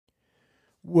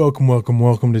Welcome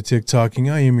to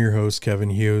TikToking. I am your host, Kevin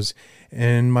Hughes,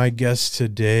 and my guests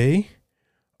today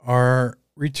are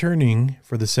returning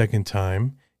for the second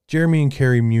time, Jeremy and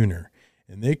Carrie Muner,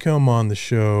 and they come on the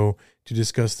show to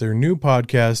discuss their new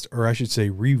podcast, or I should say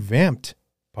revamped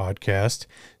podcast,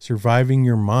 Surviving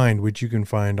Your Mind, which you can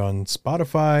find on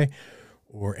Spotify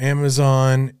or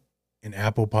Amazon and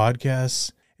Apple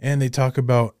Podcasts, and they talk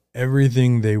about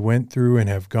everything they went through and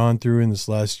have gone through in this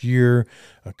last year,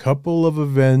 a couple of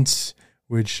events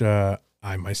which I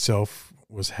myself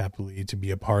was happily to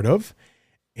be a part of,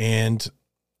 and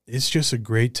it's just a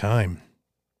great time.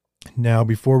 Now,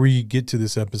 before we get to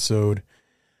this episode,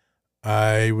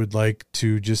 I would like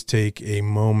to just take a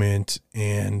moment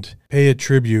and pay a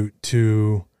tribute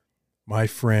to my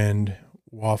friend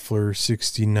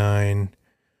Waffler69,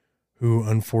 who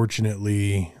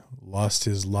unfortunately lost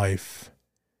his life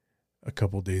a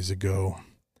couple days ago.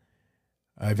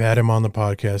 I've had him on the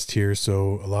podcast here,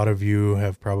 so a lot of you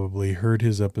have probably heard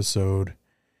his episode,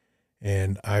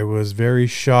 and I was very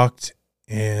shocked,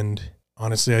 and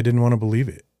honestly, I didn't want to believe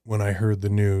it when I heard the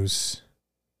news.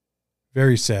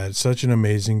 Very sad. Such an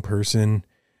amazing person,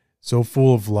 so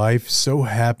full of life, so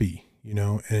happy,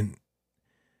 and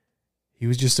he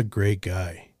was just a great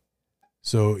guy.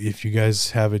 So if you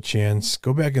guys have a chance,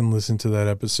 go back and listen to that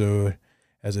episode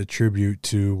as a tribute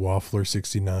to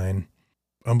Waffler69.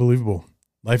 Unbelievable.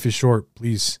 Life is short.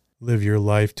 Please live your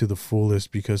life to the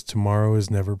fullest, because tomorrow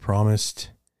is never promised,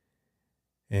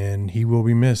 and he will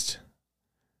be missed.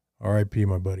 R.I.P.,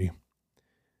 my buddy.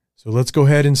 So let's go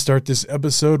ahead and start this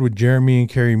episode with Jeremy and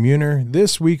Carrie Muner.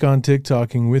 This week on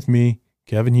TikToking with me,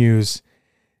 Kevin Hughes.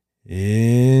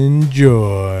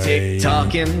 Enjoy.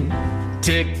 TikToking,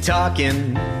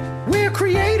 where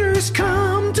creators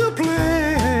come to play.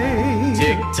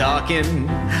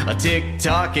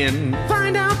 TikToking,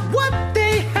 find out what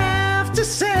they have to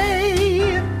say.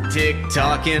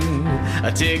 TikToking,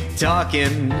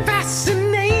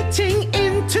 fascinating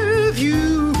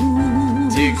interview.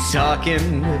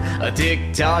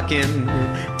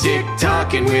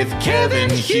 TikToking with Kevin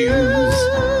Hughes.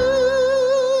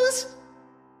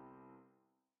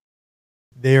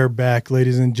 They are back,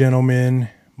 ladies and gentlemen,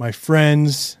 my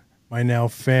friends, my now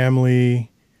family,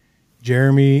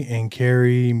 Jeremy and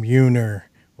Carrie Muner.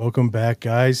 Welcome back,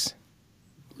 guys.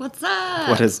 What's up?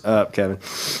 What is up, Kevin?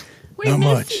 Not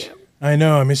much. You. I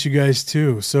know, I miss you guys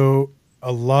too. So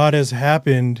a lot has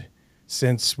happened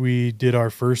since we did our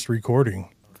first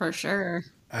recording. For sure.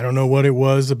 I don't know what it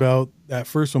was about that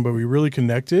first one, but we really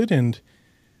connected, and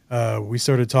we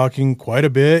started talking quite a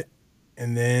bit.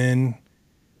 And then,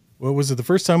 what was it? The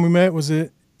first time we met, was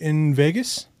it in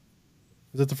Vegas?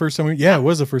 Was that the first time it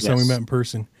was the first time we met in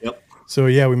person. Yep. So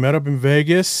yeah, we met up in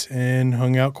Vegas and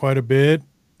hung out quite a bit.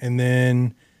 And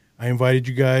then I invited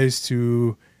you guys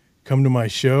to come to my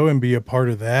show and be a part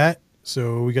of that.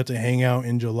 So we got to hang out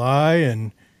in July,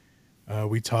 and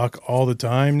we talk all the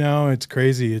time now. It's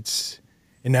crazy.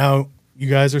 And now you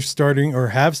guys are starting, or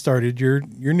have started, your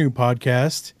new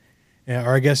podcast,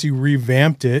 or I guess you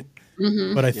revamped it.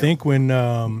 Mm-hmm. But I think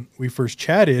when we first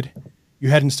chatted, you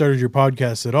hadn't started your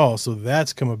podcast at all. So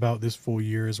that's come about this full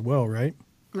year as well, right?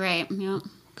 Right. Yeah.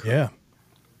 Yeah.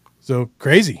 So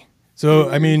crazy. So,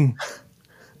 I mean,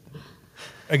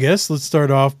 I guess let's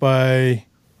start off by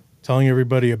telling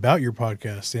everybody about your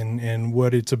podcast and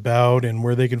what it's about and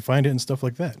where they can find it and stuff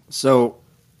like that. So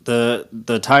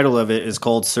the title of it is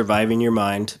called Surviving Your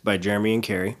Mind by Jeremy and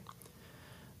Carrie.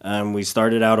 We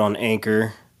started out on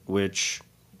Anchor, which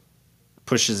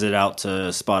pushes it out to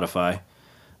Spotify.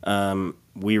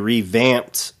 We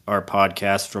revamped our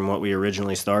podcast from what we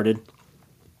originally started.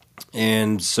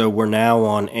 And so we're now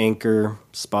on Anchor,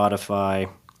 Spotify,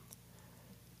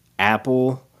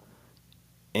 Apple,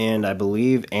 and I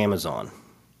believe Amazon.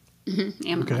 Mm-hmm.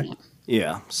 Amazon. Okay.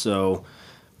 Yeah. So,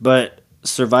 but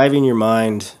Surviving Your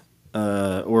Mind,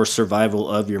 or Survival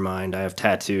of Your Mind, I have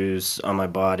tattoos on my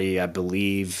body. I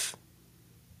believe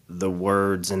the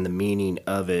words and the meaning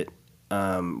of it.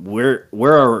 We're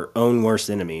our own worst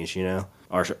enemies,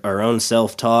 Our own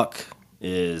self-talk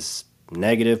is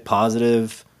negative,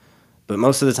 positive, but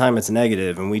most of the time it's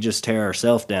negative, and we just tear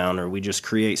ourselves down, or we just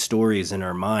create stories in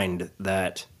our mind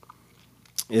that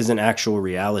isn't actual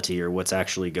reality or what's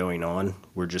actually going on.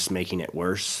 We're just making it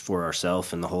worse for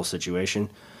ourselves and the whole situation.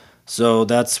 So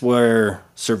that's where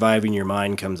Surviving Your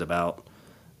Mind comes about.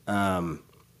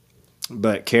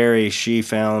 But Carrie, she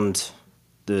found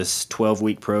this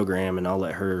 12-week program, and I'll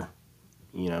let her,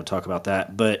 talk about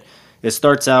that. But it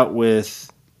starts out with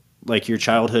like your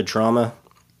childhood trauma,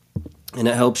 and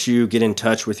it helps you get in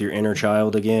touch with your inner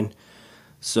child again.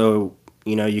 So,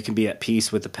 you can be at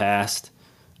peace with the past.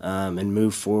 and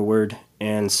move forward.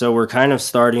 And so we're kind of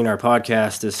starting our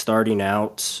podcast is starting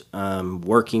out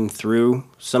working through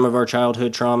some of our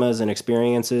childhood traumas and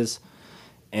experiences.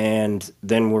 And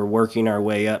then we're working our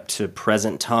way up to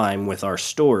present time with our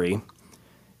story.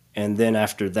 And then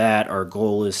after that, our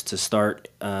goal is to start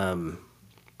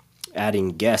adding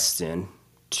guests in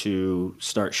to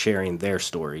start sharing their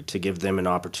story, to give them an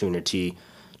opportunity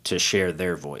to share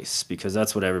their voice, because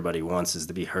that's what everybody wants, is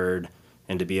to be heard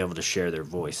and to be able to share their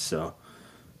voice. So,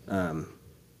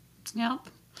 Yep.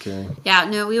 okay. Yeah,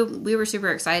 no, we were super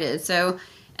excited. So,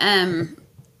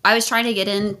 I was trying to get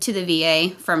into the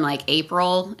VA from like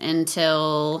April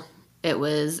until it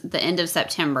was the end of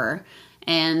September.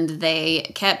 And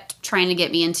they kept trying to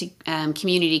get me into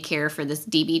community care for this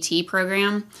DBT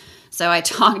program. So I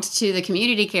talked to the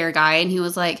community care guy, and he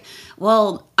was like,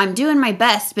 "Well, I'm doing my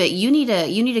best, but you need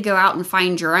to go out and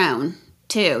find your own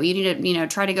too. You need to,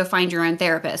 try to go find your own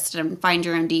therapist and find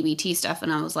your own DBT stuff."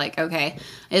 And I was like, "Okay,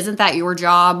 isn't that your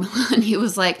job?" And he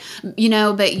was like,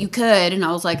 "But you could." And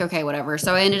I was like, "Okay, whatever."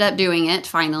 So I ended up doing it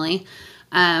finally.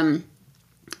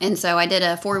 And so I did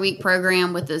a 4-week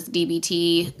program with this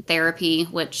DBT therapy,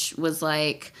 which was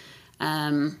like,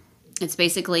 it's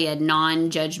basically a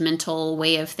non-judgmental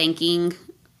way of thinking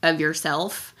of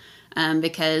yourself,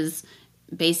 because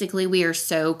basically we are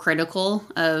so critical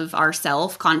of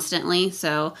ourself constantly.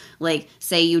 So like,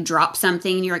 say you drop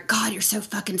something and you're like, "God, you're so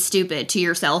fucking stupid," to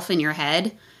yourself in your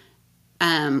head.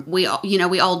 We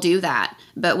all do that.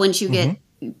 But once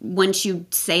you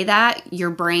say that, your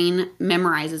brain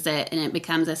memorizes it and it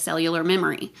becomes a cellular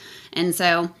memory. And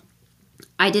so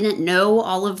I didn't know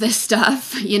all of this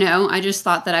stuff, I just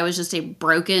thought that I was just a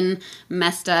broken,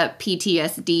 messed up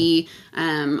PTSD.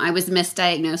 I was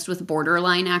misdiagnosed with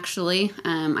borderline, actually.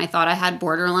 I thought I had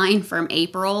borderline from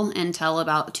April until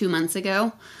about 2 months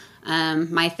ago.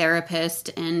 My therapist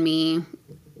and me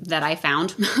that I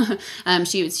found,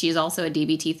 she's also a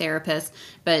DBT therapist,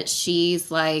 but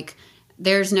she's like,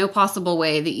 "There's no possible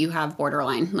way that you have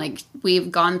borderline. Like,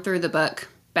 we've gone through the book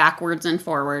backwards and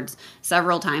forwards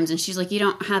several times." And she's like, "You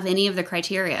don't have any of the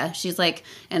criteria." She's like,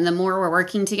 "And the more we're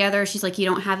working together," she's like, "you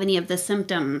don't have any of the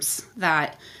symptoms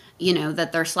that,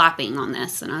 that they're slapping on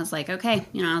this." And I was like, "Okay."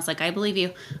 I was like, "I believe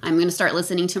you. I'm going to start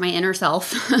listening to my inner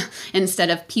self instead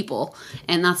of people."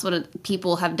 And that's what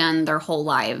people have done their whole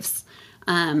lives.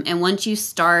 And once you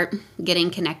start getting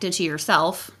connected to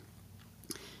yourself,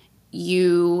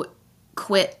 you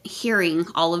quit hearing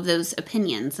all of those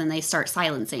opinions and they start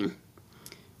silencing.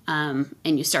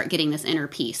 And you start getting this inner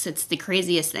peace. It's the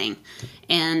craziest thing.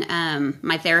 And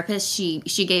my therapist,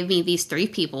 she gave me these 3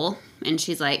 people, and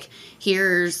she's like,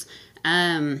 "Here's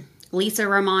Lisa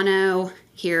Romano.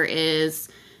 Here is,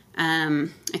 I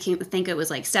can't think, it was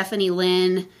like Stephanie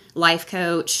Lynn, life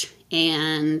coach,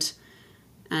 and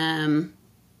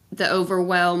The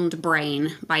Overwhelmed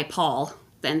Brain by Paul."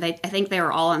 And I think they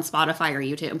were all on Spotify or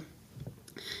YouTube.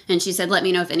 And she said, "Let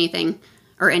me know if anything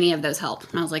or any of those help."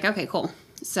 And I was like, "Okay, cool."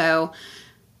 So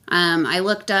I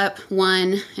looked up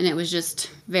one, and it was just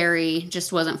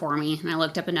wasn't for me. And I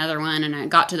looked up another one, and I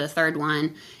got to the 3rd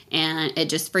one, and it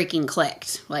just freaking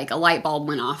clicked. Like a light bulb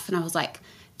went off, and I was like,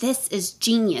 "This is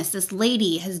genius. This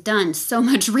lady has done so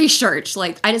much research.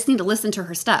 Like, I just need to listen to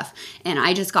her stuff." And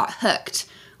I just got hooked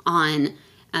on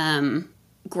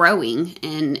growing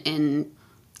and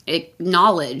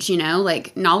knowledge,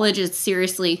 like knowledge is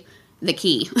seriously the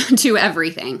key to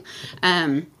everything.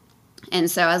 And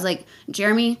so I was like,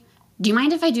 "Jeremy, do you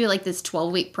mind if I do like this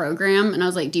 12-week program?" And I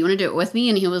was like, "Do you want to do it with me?"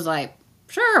 And he was like,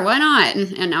 "Sure, why not?"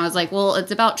 And I was like, "Well,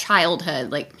 it's about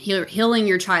childhood, like healing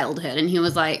your childhood." And he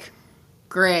was like,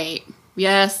 "Great.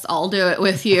 Yes, I'll do it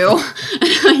with you."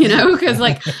 Because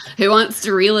like, who wants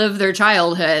to relive their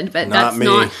childhood? But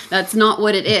that's not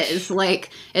what it is. Like,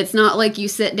 it's not like you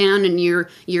sit down and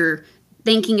you're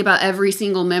thinking about every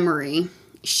single memory.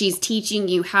 She's teaching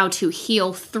you how to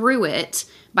heal through it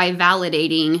by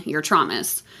validating your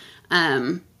traumas.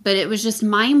 But it was just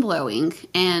mind-blowing.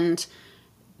 And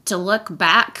to look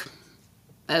back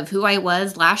of who I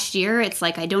was last year, it's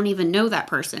like I don't even know that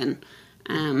person.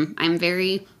 I'm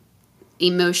very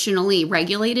emotionally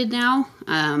regulated now.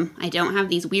 I don't have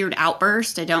these weird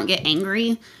outbursts. I don't get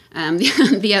angry.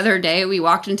 The other day we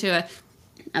walked into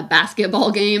a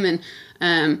basketball game,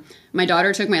 and my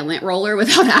daughter took my lint roller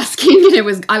without asking,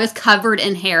 and I was covered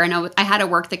in hair, and I had to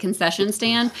work the concession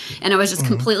stand, and I was just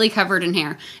completely covered in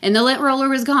hair, and the lint roller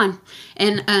was gone.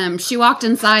 And she walked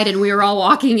inside, and we were all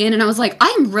walking in, and I was like,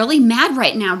 "I'm really mad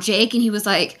right now, Jake." And he was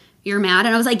like, "You're mad?"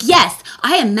 And I was like, "Yes,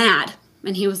 I am mad."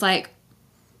 And he was like,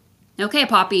 "Okay,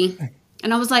 Poppy,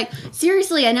 And I was like,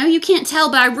 seriously, I know you can't tell,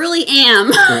 but I really am.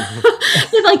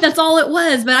 Like, that's all it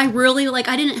was. But I really, like,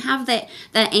 I didn't have that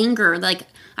anger like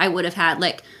I would have had.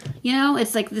 Like, you know,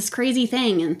 it's like this crazy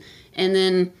thing. And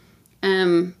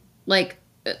then, like,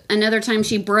 another time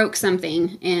she broke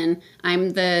something, and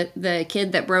I'm the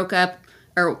kid that broke up.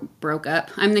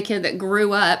 I'm the kid that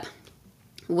grew up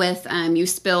with, you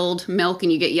spilled milk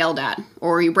and you get yelled at,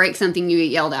 or you break something, you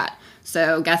get yelled at.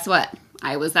 So guess what?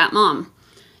 I was that mom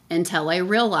until I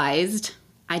realized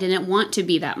I didn't want to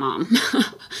be that mom.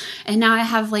 And now I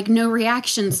have like no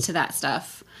reactions to that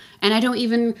stuff. And I don't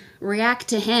even react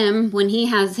to him when he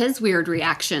has his weird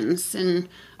reactions, and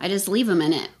I just leave him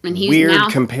in it. And he's weird now,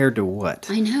 compared to what?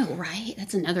 I know, right?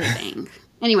 That's another thing.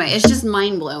 Anyway, it's just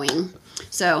mind-blowing.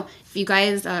 So if you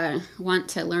guys want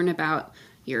to learn about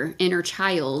your inner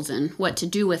child and what to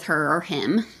do with her or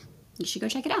him, you should go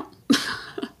check it out.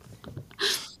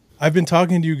 I've been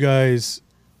talking to you guys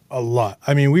a lot.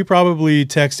 I mean, we probably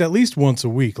text at least once a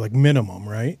week, like minimum,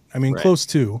 right? I mean, Right. close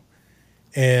to.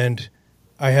 And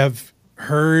I have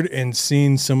heard and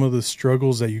seen some of the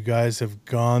struggles that you guys have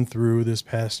gone through this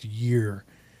past year.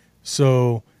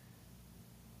 So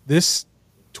this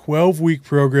 12-week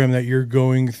program that you're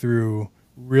going through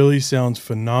really sounds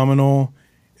phenomenal.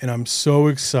 And I'm so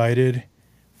excited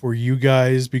for you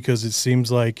guys, because it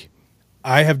seems like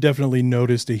I have definitely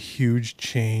noticed a huge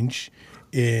change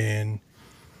in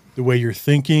the way you're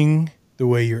thinking, the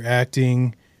way you're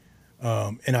acting.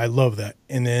 And I love that.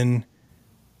 And then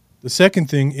the second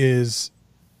thing is,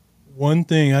 one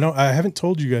thing I haven't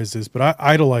told you guys this, but I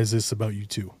idolize this about you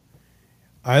two.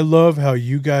 I love how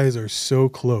you guys are so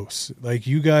close. Like,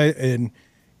 you guys, and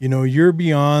you know, you're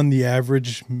beyond the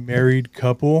average married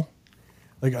couple.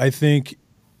 Like, I think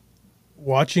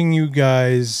watching you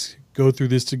guys go through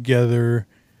this together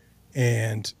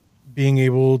and being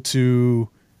able to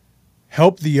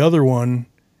help the other one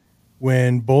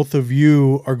when both of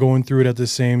you are going through it at the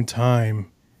same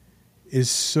time is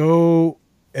so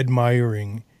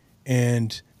admiring.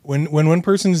 And when one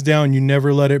person's down, you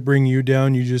never let it bring you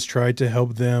down. You just try to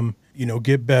help them, you know,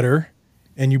 get better.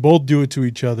 And you both do it to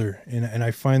each other. And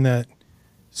I find that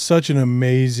such an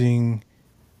amazing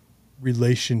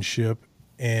relationship.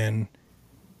 And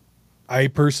I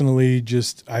personally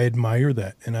I admire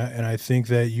that. And I think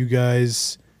that you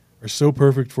guys are so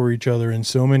perfect for each other in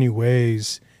so many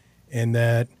ways. And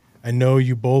that I know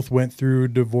you both went through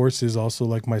divorces also,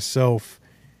 like myself.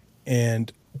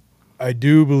 And I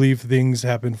do believe things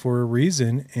happen for a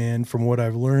reason. And from what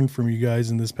I've learned from you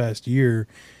guys in this past year,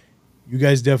 you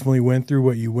guys definitely went through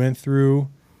what you went through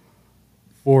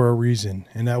for a reason.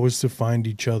 And that was to find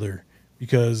each other.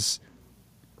 Because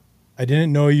I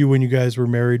didn't know you when you guys were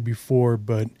married before,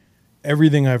 but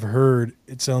everything I've heard,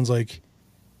 it sounds like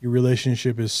your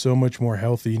relationship is so much more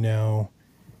healthy now.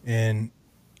 And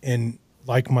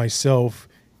like myself,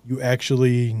 you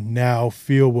actually now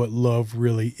feel what love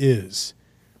really is.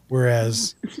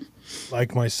 Whereas,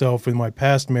 like myself in my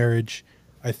past marriage,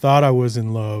 I thought I was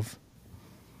in love,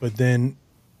 but then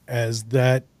as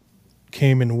that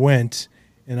came and went,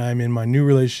 and I'm in my new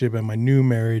relationship and my new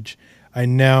marriage, I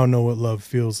now know what love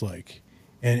feels like.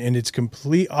 And it's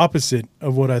complete opposite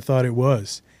of what I thought it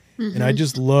was. Mm-hmm. And I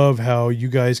just love how you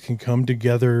guys can come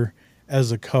together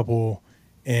as a couple.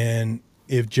 And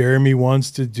if Jeremy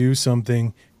wants to do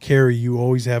something, Carrie, you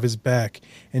always have his back.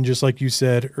 And just like you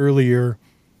said earlier,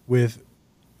 with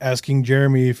asking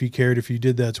Jeremy if he cared if you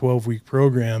did that 12-week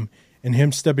program, and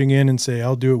him stepping in and say,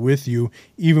 I'll do it with you,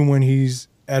 even when he's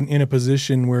in a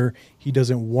position where he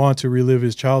doesn't want to relive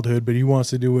his childhood, but he wants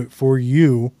to do it for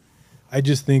you. I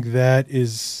just think that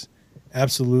is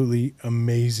absolutely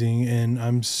amazing, and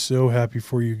I'm so happy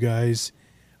for you guys.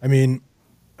 I mean,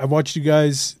 I've watched you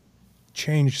guys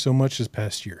change so much this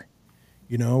past year.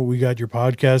 You know, we got your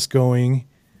podcast going.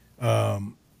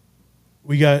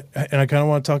 We got, and I kind of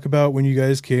want to talk about when you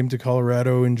guys came to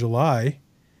Colorado in July.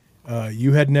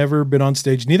 You had never been on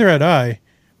stage, neither had I,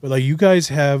 but like, you guys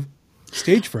have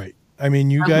stage fright. I mean,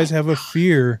 you guys have a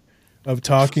fear of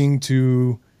talking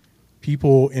to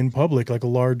people in public, like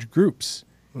large groups.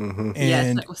 Mm-hmm.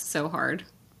 Yes, that was so hard.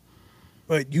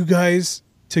 But you guys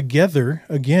together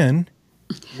again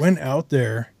went out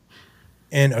there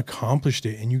and accomplished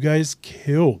it, and you guys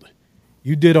killed.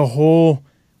 You did a whole,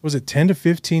 was it 10 to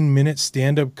 15 minute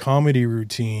stand-up comedy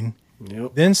routine?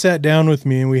 Yep. Then sat down with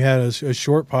me and we had a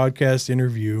short podcast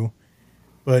interview.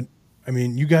 But I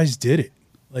mean, you guys did it.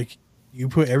 Like, you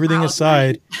put everything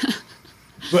aside.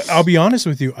 But I'll be honest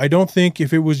with you, I don't think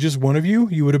if it was just one of you,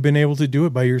 you would have been able to do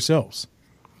it by yourselves.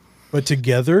 But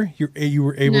together, you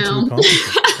were able to accomplish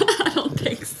it. I don't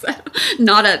think so.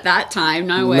 Not at that time.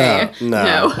 No way.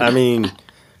 No. I mean,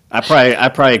 I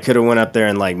probably could have went up there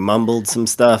and like mumbled some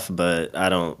stuff, but I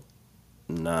don't.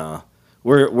 No,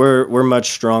 we're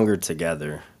much stronger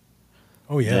together.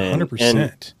 Oh yeah, And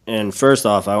 100%. and first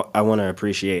off, I want to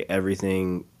appreciate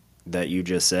everything that you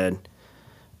just said.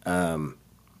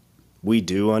 We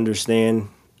do understand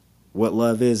what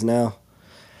love is now,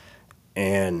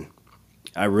 and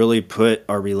I really put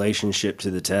our relationship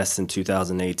to the test in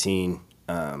 2018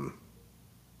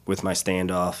 with my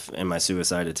standoff and my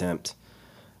suicide attempt.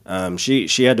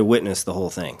 She had to witness the whole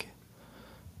thing.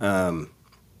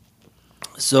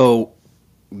 So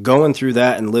going through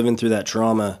that and living through that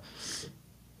trauma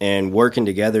and working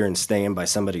together and staying by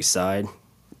somebody's side,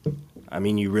 I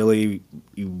mean, you really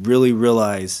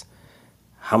realize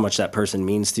how much that person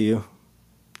means to you,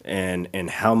 and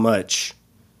how much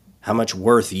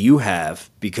worth you have,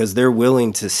 because they're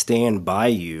willing to stand by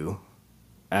you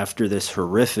after this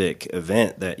horrific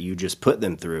event that you just put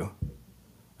them through.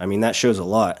 I mean, that shows a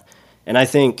lot. And I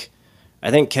think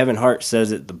Kevin Hart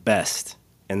says it the best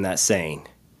in that saying,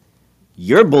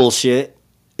 your bullshit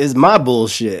is my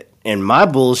bullshit, and my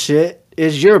bullshit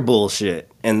is your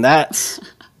bullshit. And that's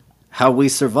how we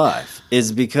survive,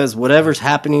 is because whatever's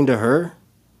happening to her,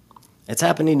 it's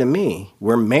happening to me.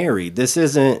 We're married. This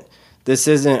isn't,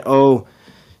 oh,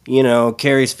 you know,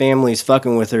 Carrie's family's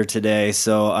fucking with her today,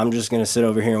 so I'm just going to sit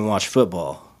over here and watch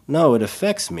football. No, it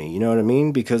affects me, you know what I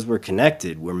mean? Because we're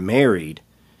connected, we're married,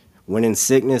 when in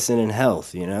sickness and in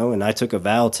health, you know? And I took a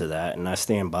vow to that, and I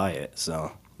stand by it.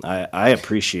 So I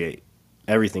appreciate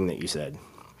everything that you said.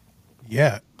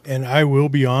 Yeah, and I will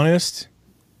be honest,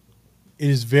 it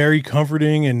is very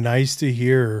comforting and nice to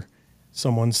hear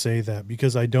someone say that,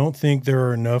 because I don't think there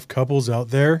are enough couples out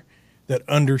there that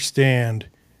understand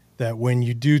that when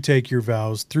you do take your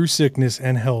vows through sickness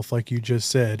and health, like you just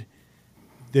said,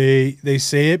 they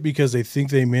say it because they think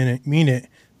they mean it,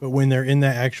 but when they're in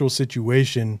that actual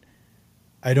situation,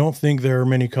 I don't think there are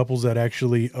many couples that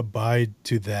actually abide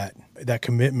to that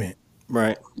commitment.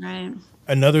 Right. Right.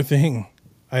 Another thing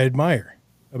I admire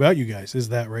about you guys is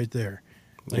that right there.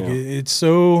 Like, Yeah. it's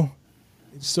so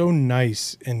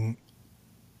nice, and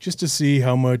just to see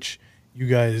how much you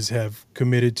guys have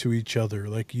committed to each other.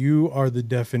 Like, you are the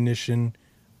definition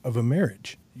of a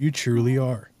marriage. You truly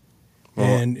are.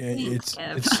 And it's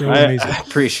so amazing. I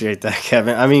appreciate that,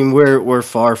 Kevin. I mean, we're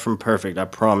far from perfect. I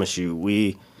promise you.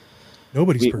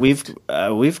 Nobody's perfect.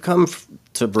 We've come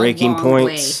to breaking long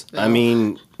points. way, I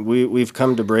mean, we've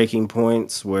come to breaking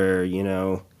points where, you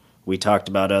know, we talked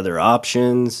about other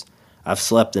options. I've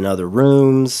slept in other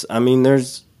rooms. I mean,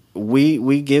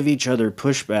 we give each other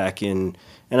pushback, and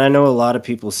I know a lot of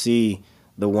people see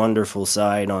the wonderful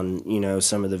side on, you know,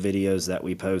 some of the videos that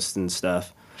we post and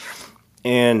stuff.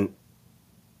 And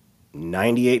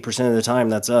 98% of the time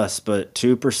that's us, but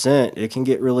 2% it can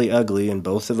get really ugly, and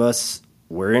both of us,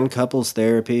 we're in couples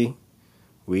therapy.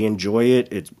 We enjoy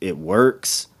it. It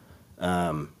works.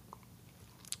 I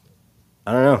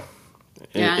don't know.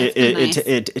 Yeah,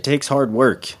 It takes hard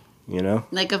work, you know?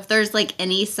 Like, if there's like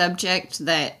any subject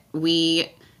that we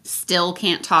still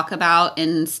can't talk about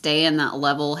and stay in that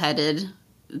level-headed,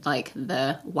 like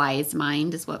the wise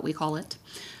mind is what we call it,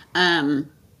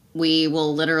 we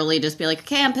will literally just be like,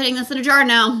 okay, I'm putting this in a jar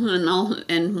now,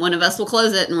 and one of us will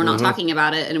close it, and we're not talking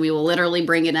about it, and we will literally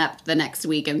bring it up the next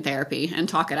week in therapy and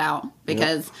talk it out,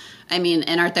 because I mean,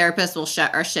 and our therapist will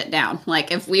shut our shit down.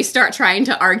 Like, if we start trying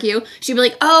to argue, she'll be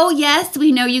like, oh yes,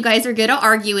 we know you guys are good at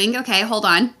arguing, okay, hold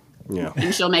on. Yeah.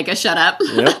 And she'll make us shut up.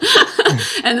 Yep.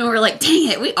 And then we're like, dang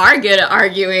it, we are good at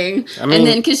arguing. I mean, and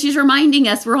then because she's reminding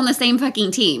us we're on the same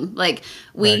fucking team. Like,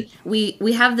 we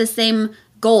have the same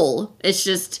goal. It's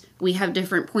just we have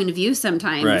different point of view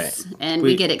sometimes. Right. And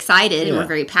we get excited and yeah. we're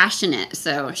very passionate.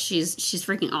 So she's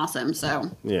freaking awesome.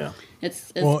 So Yeah.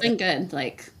 it's been good.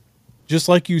 Like, just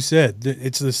like you said,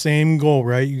 it's the same goal,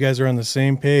 right? You guys are on the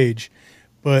same page,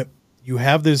 but you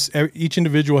have this, each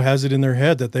individual has it in their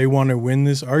head that they want to win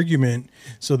this argument.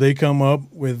 So they come up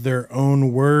with their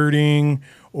own wording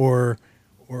or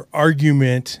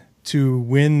argument to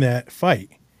win that fight,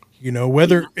 you know,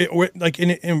 whether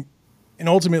and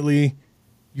ultimately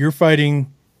you're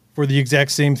fighting for the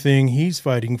exact same thing he's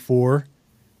fighting for,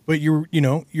 but you're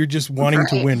just wanting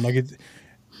to win. Like,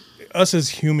 us as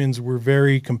humans, we're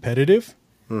very competitive,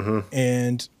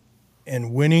 and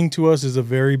winning to us is a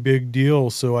very big deal.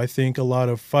 So I think a lot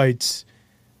of fights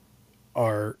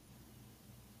are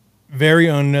very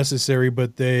unnecessary,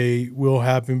 but they will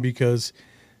happen because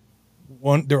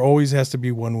there always has to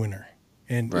be one winner,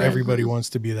 and everybody wants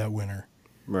to be that winner.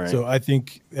 Right. So I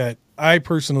think that I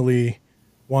personally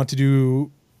want to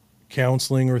do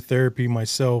counseling or therapy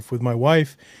myself with my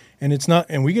wife, and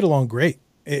we get along great.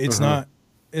 It's not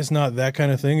that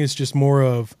kind of thing. It's just more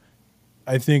of,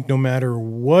 I think no matter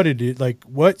what it is, like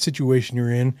what situation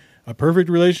you're in, a perfect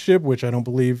relationship, which I don't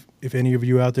believe, if any of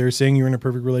you out there saying you're in a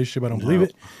perfect relationship, I don't believe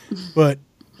it. But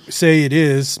say it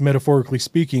is, metaphorically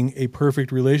speaking, a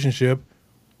perfect relationship,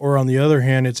 or on the other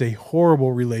hand, it's a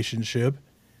horrible relationship.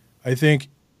 I think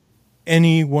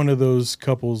any one of those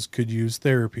couples could use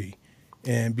therapy.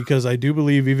 And because I do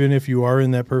believe even if you are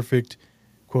in that perfect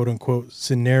quote unquote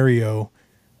scenario,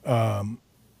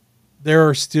 there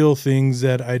are still things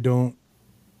that I don't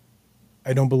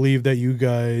believe that you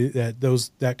guys,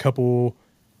 that couple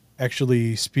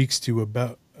actually speaks to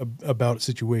about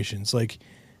situations. Like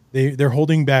they're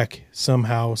holding back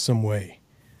somehow, some way.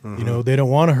 You know, they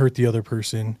don't want to hurt the other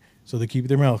person, so they keep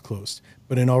their mouth closed.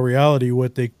 But in all reality,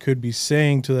 what they could be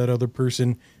saying to that other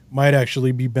person might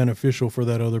actually be beneficial for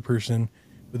that other person,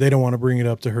 but they don't want to bring it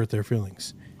up to hurt their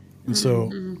feelings. And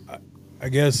so I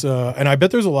guess, and I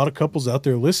bet there's a lot of couples out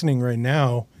there listening right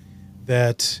now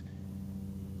that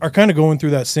are kind of going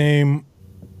through that same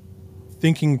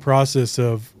thinking process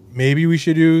of maybe we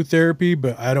should do therapy,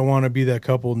 but I don't want to be that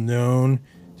couple known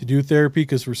to do therapy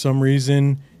because for some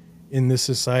reason in this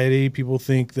society, people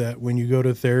think that when you go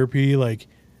to therapy, like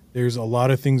there's a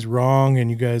lot of things wrong and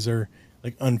you guys are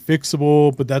like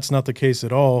unfixable, but that's not the case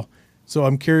at all. So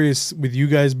I'm curious, with you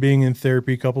guys being in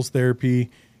therapy, couples therapy,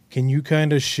 can you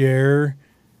kind of share,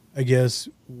 I guess,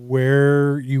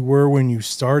 where you were when you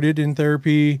started in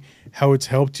therapy, how it's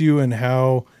helped you, and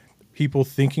how people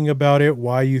thinking about it,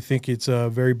 why you think it's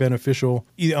very beneficial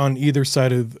on either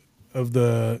side of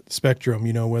the spectrum,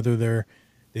 you know, whether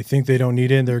they think they don't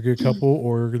need it and they're a good couple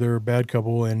or they're a bad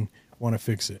couple and want to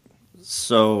fix it.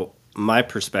 So my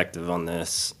perspective on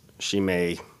this, she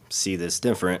may see this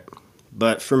different,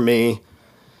 but for me,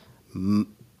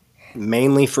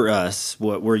 mainly for us,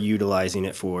 what we're utilizing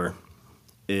it for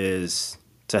is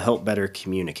to help better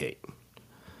communicate.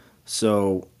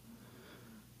 So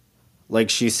like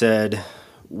she said,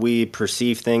 we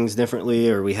perceive things differently,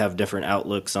 or we have different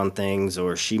outlooks on things,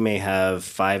 or she may have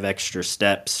 5 extra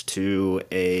steps to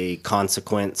a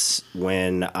consequence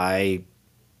when I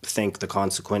think the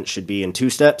consequence should be in 2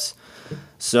 steps.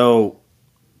 So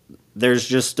there's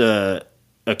just a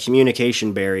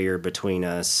communication barrier between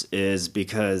us, is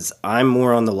because I'm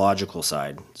more on the logical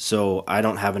side. So I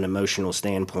don't have an emotional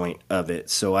standpoint of it.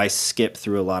 So I skip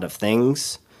through a lot of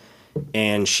things,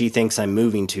 and she thinks I'm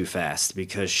moving too fast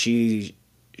because she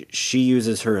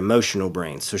uses her emotional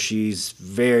brain. So she's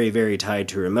very, very tied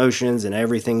to her emotions, and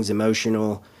everything's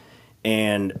emotional.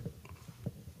 And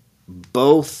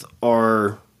both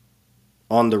are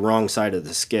on the wrong side of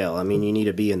the scale. I mean, you need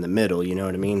to be in the middle, you know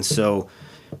what I mean? So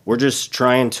we're just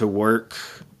trying to work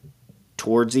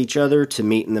towards each other to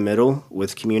meet in the middle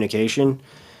with communication.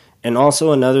 And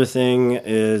also another thing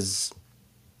is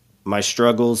my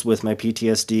struggles with my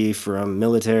PTSD from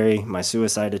military, my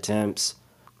suicide attempts.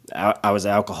 I was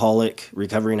alcoholic,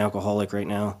 recovering alcoholic right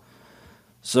now.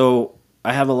 So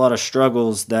I have a lot of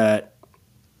struggles that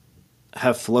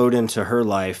have flowed into her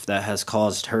life that has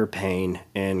caused her pain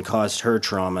and caused her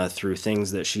trauma through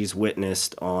things that she's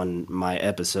witnessed on my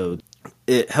episode.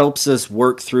 It helps us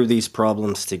work through these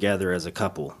problems together as a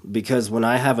couple, because when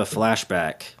I have a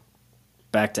flashback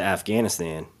back to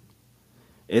Afghanistan,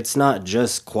 it's not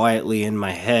just quietly in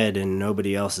my head and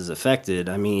nobody else is affected.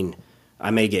 I mean,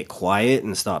 I may get quiet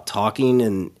and stop talking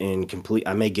and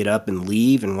I may get up and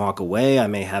leave and walk away. I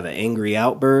may have an angry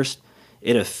outburst.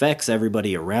 It affects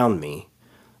everybody around me.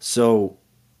 So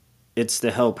it's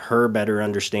to help her better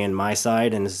understand my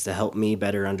side, and it's to help me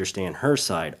better understand her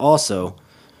side. Also,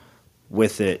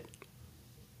 with it,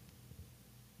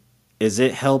 is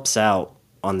it helps out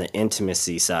on the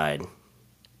intimacy side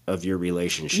of your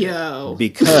relationship. Yo.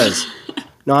 Because,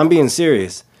 no, I'm being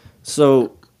serious.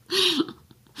 So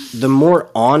the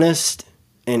more honest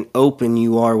and open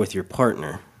you are with your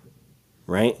partner,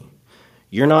 right?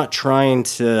 You're not trying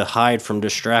to hide from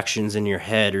distractions in your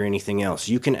head or anything else.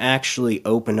 You can actually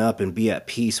open up and be at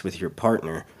peace with your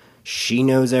partner. She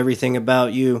knows everything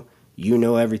about you. You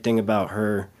know everything about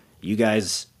her. You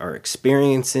guys are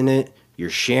experiencing it. You're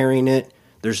sharing it.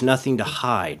 There's nothing to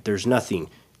hide. There's nothing.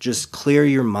 Just clear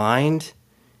your mind,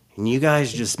 and you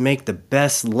guys just make the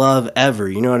best love ever.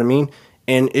 You know what I mean?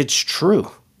 And it's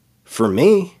true for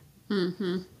me.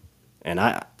 Mm-hmm. And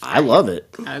I love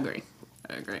it. I agree.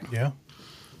 Yeah.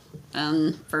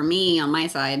 For me, on my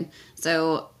side,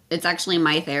 so it's actually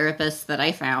my therapist that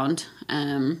I found.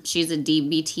 She's a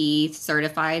DBT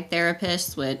certified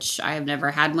therapist, which I have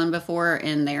never had one before,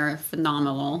 and they're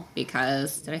phenomenal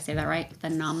because, did I say that right?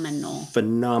 Phenomenal.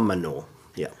 Phenomenal.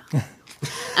 Yeah.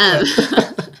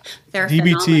 They're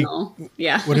DBT. phenomenal.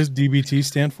 Yeah. What does DBT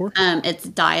stand for? It's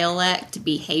dialect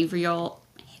behavioral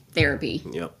therapy.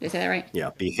 Yep. Did I say that right?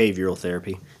 Yeah, behavioral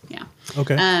therapy. Yeah.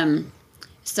 Okay.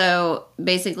 So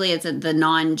basically, it's the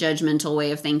non-judgmental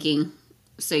way of thinking.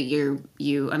 So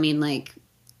I mean, like,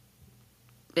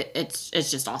 it's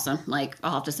just awesome. Like,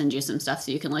 I'll have to send you some stuff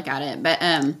so you can look at it. But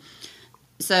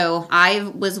so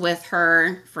I was with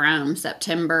her from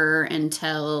September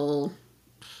until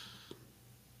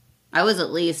I was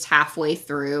at least halfway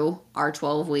through our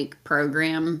 12-week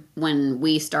program when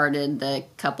we started the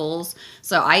couples.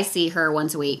 So I see her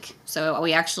once a week. So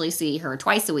we actually see her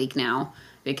twice a week now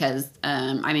because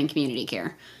I'm in community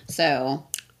care. So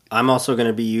I'm also going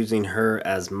to be using her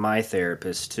as my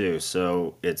therapist too.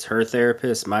 So it's her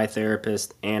therapist, my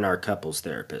therapist, and our couples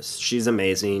therapist. She's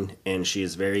amazing and she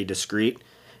is very discreet.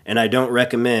 And I don't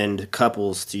recommend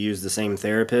couples to use the same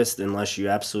therapist unless you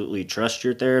absolutely trust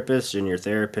your therapist and your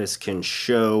therapist can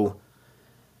show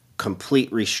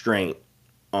complete restraint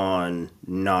on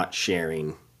not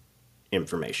sharing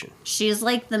information. she's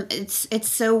like it's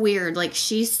so weird. Like,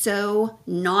 she's so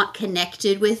not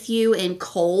connected with you and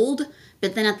cold,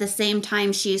 but then at the same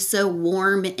time she's so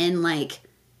warm and like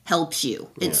helps you.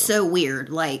 It's so weird.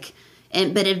 Like,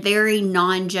 but a very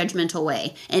non-judgmental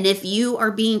way. And if you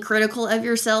are being critical of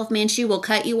yourself, man, she will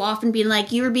cut you off and be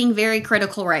like, "You are being very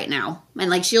critical right now." And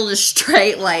like, she'll just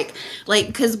straight like,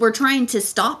 because we're trying to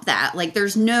stop that. Like,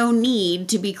 there's no need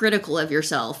to be critical of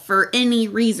yourself for any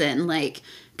reason. Like,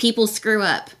 people screw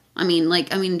up. I mean,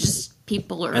 just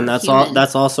people are. And that's human. all.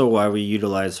 That's also why we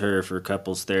utilize her for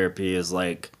couples therapy. Is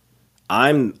like,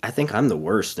 I think I'm the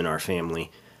worst in our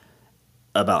family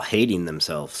about hating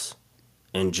themselves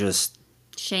and just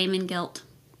shame and guilt.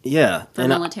 yeah. For And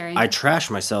military. I trash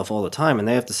myself all the time, and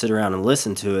they have to sit around and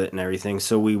listen to it and everything.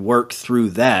 So we work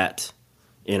through that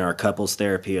in our couples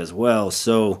therapy as well.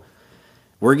 So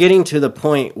we're getting to the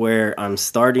point where I'm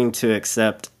starting to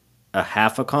accept a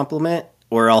half a compliment.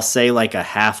 Or I'll say like a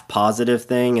half positive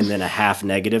thing and then a half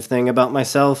negative thing about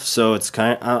myself. So it's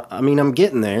kind of, I mean, I'm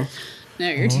getting there. No,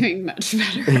 you're doing much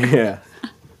better. Yeah.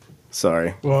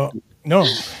 Sorry. Well, no.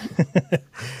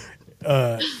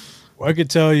 I could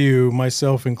tell you,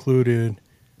 myself included,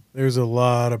 there's a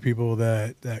lot of people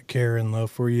that care and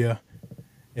love for you.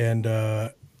 And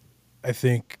I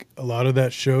think a lot of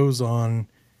that shows on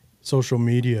social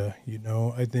media. You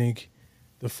know, I think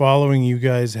the following you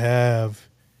guys have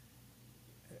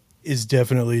is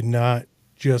definitely not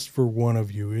just for one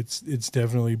of you. It's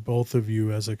definitely both of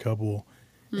you as a couple.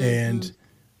 Mm-hmm. And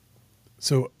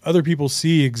so other people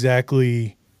see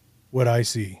exactly what I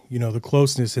see, you know, the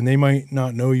closeness, and they might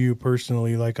not know you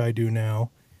personally like I do now,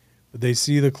 but they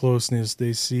see the closeness.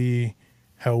 They see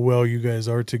how well you guys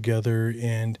are together,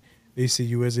 and they see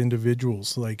you as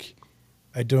individuals. Like,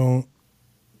 I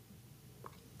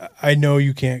know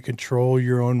you can't control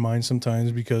your own mind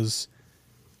sometimes because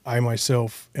I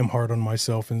myself am hard on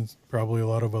myself, and probably a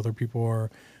lot of other people are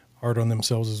hard on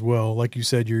themselves as well. Like you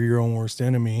said, you're your own worst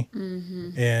enemy. Mm-hmm.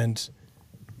 And,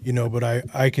 you know, but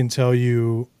I can tell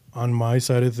you on my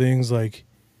side of things, like,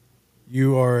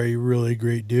 you are a really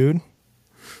great dude,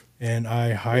 and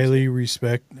I highly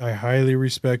respect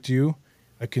you.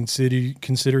 I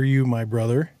consider you my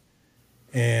brother,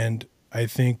 and I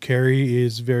think Carrie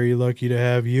is very lucky to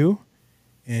have you,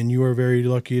 and you are very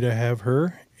lucky to have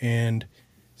her. And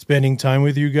spending time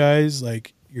with you guys,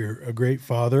 like, you're a great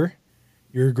father,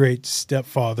 you're a great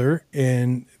stepfather,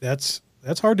 and that's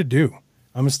hard to do.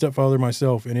 I'm a stepfather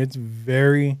myself, and it's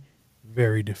very,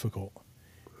 very difficult.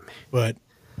 But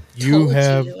you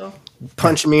have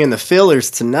punch me in the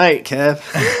fillers tonight, Kev.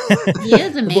 He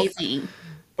is amazing.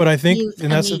 But I think,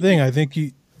 and that's the thing. I think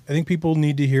people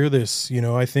need to hear this. You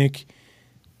know, I think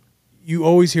you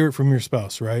always hear it from your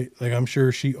spouse, right? Like, I'm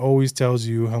sure she always tells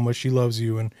you how much she loves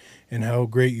you and how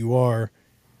great you are.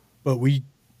 But we,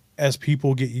 as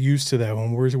people, get used to that.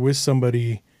 When we're with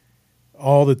somebody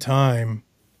all the time,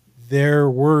 their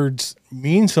words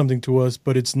mean something to us,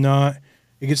 but it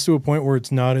gets to a point where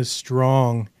it's not as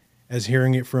strong as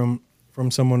hearing it from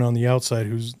someone on the outside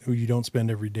who you don't spend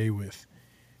every day with.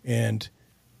 And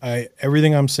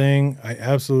everything I'm saying, I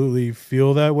absolutely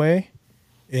feel that way.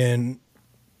 And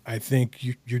I think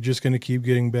you're just going to keep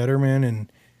getting better, man.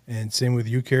 And same with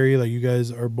you, Carrie. Like, you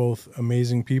guys are both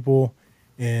amazing people.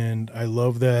 And I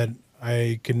love that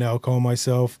I can now call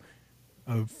myself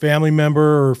a family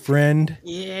member or friend.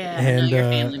 Yeah, and you're a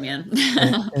family man.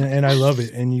 and I love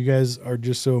it. And you guys are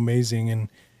just so amazing, and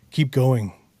keep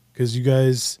going, because you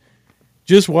guys,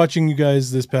 just watching you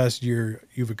guys this past year,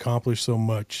 you've accomplished so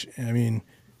much. I mean,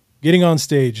 getting on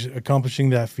stage, accomplishing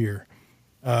that fear,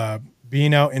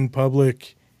 being out in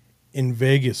public in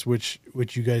Vegas, which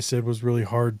you guys said was really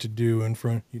hard to do in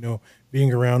front,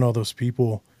 being around all those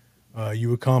people,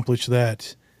 you accomplished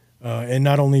that. And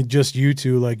not only just you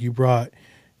two, like you brought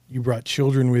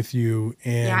children with you,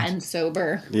 and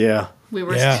sober. Yeah. We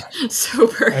were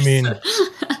sober. I mean,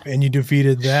 and you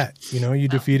defeated that, you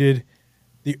defeated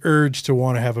the urge to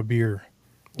want to have a beer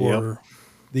or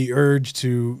the urge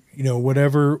to,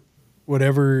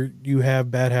 whatever you have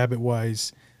bad habit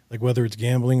wise, like whether it's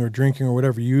gambling or drinking or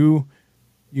whatever, you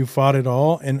fought it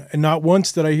all. And not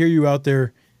once did I hear you out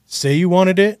there say you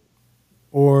wanted it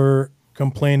or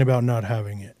complain about not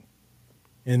having it.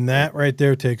 And that right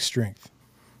there takes strength.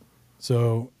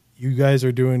 So you guys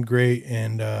are doing great.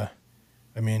 And,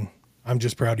 I'm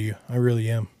just proud of you. I really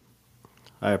am.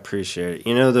 I appreciate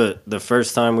it. The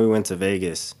first time we went to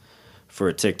Vegas for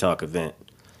a TikTok event,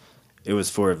 it was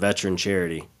for a veteran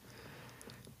charity.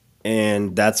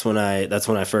 And that's when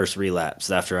I first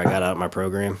relapsed after I got out of my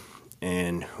program.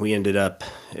 And we ended up,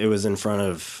 it was in front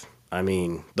of,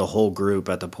 the whole group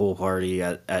at the pool party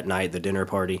at night, the dinner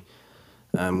party.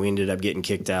 We ended up getting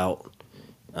kicked out.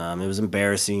 It was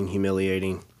embarrassing,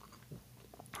 humiliating.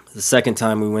 The second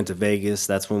time we went to Vegas,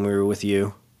 that's when we were with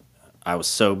you. I was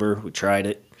sober. We tried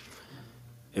it.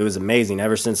 It was amazing.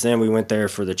 Ever since then, we went there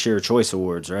for the Cheer Choice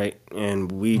Awards, right?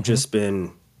 And we've just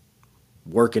been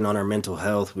working on our mental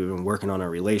health. We've been working on our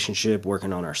relationship,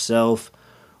 working on ourselves,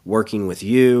 working with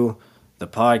you, the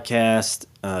podcast,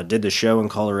 did the show in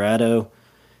Colorado.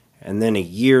 And then a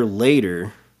year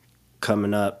later,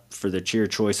 coming up for the Cheer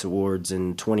Choice Awards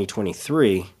in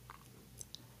 2023,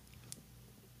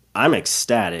 I'm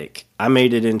ecstatic. I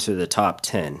made it into the top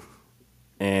 10.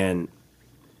 And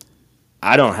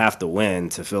I don't have to win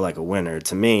to feel like a winner.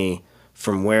 To me,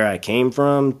 from where I came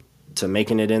from to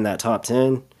making it in that top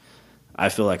 10, I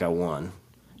feel like I won.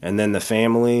 And then the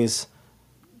families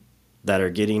that are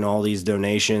getting all these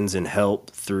donations and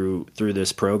help through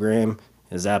this program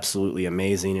is absolutely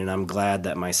amazing. And I'm glad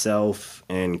that myself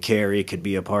and Carrie could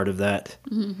be a part of that,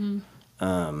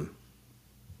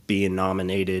 being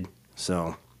nominated.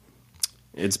 So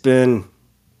it's been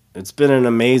an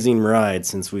amazing ride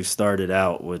since we've started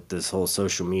out with this whole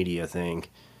social media thing.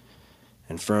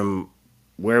 And from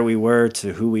where we were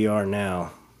to who we are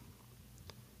now,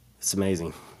 it's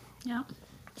amazing. Yeah.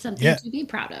 Something to be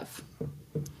proud of.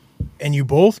 And you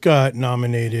both got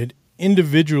nominated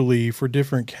individually for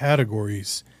different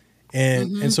categories.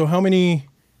 And so how many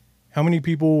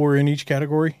people were in each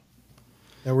category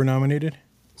that were nominated?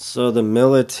 So the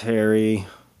military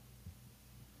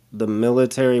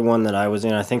one that I was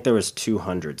in, I think there was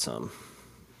 200 some.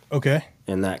 Okay.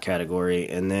 In that category.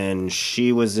 And then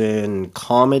she was in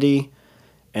comedy,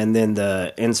 and then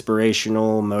the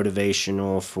inspirational,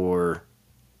 motivational for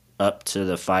up to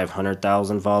the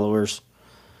 500,000 followers.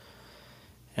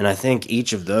 And I think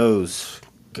each of those,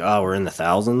 were in the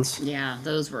thousands. Yeah,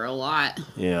 those were a lot.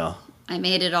 Yeah. I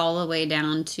made it all the way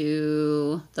down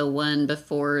to the one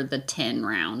before the 10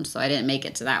 round, so I didn't make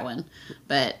it to that one.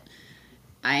 But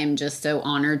I am just so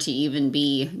honored to even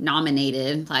be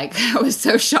nominated. Like, I was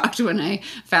so shocked when I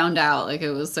found out. Like,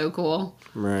 it was so cool.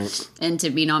 Right. And to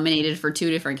be nominated for 2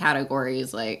 different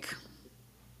categories, like,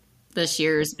 this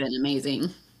year's been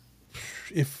amazing.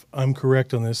 If I'm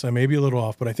correct on this, I may be a little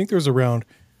off, but I think there's around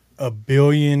 1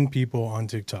 billion people on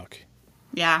TikTok.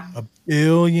 Yeah. 1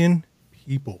 billion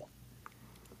people.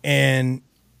 And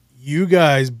you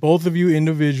guys, both of you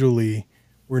individually,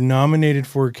 were nominated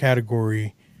for a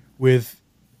category with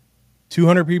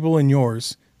 200 people in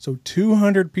yours. So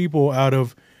 200 people out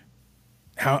of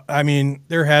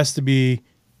there has to be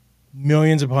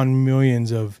millions upon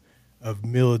millions of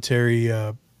military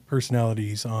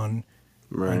personalities on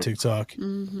TikTok.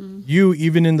 Mm-hmm. You,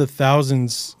 even in the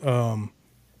thousands, and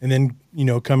then,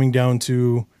 coming down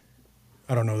to,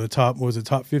 I don't know, the top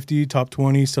 50, top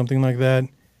 20, something like that.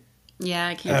 Yeah,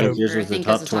 I can't remember. Yours was the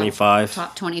top 25.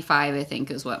 Top 25, I think,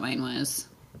 is what mine was.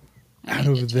 Out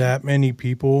of that many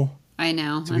people, I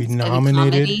know. To be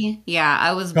nominated. Comedy, yeah,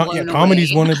 I was blown away.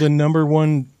 Comedy's one of the number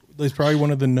one. It's probably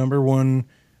one of the number one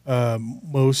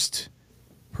most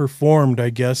performed,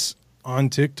 I guess, on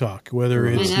TikTok. Whether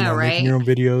it's making your own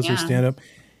videos or stand up,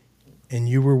 and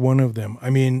you were one of them.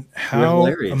 I mean, how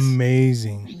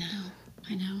amazing!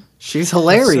 I know. She's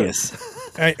hilarious.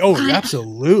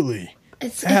 Absolutely.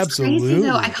 It's crazy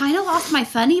though. I kind of lost my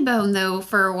funny bone though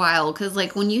for a while because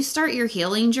like when you start your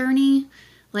healing journey,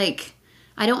 like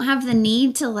I don't have the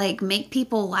need to like make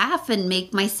people laugh and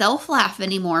make myself laugh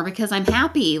anymore because I'm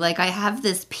happy. Like I have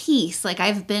this peace. Like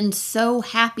I've been so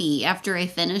happy after I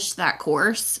finished that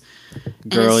course.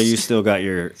 Girl, you still got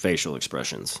your facial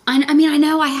expressions. I mean, I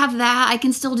know I have that. I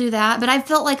can still do that, but I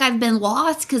felt like I've been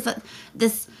lost because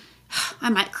this I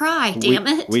might cry. Damn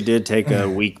it! We did take a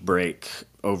week break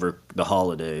over the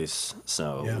holidays,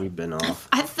 so Yeah. we've been off.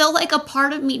 I feel like a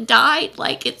part of me died.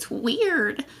 Like, it's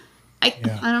weird. I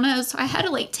don't know. So I had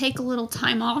to like take a little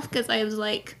time off because I was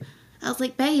like,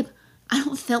 babe, I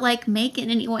don't feel like making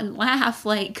anyone laugh.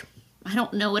 Like, I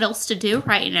don't know what else to do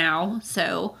right now.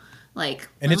 So, like,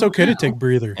 And it's okay to take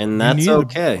breather. And You that's need a-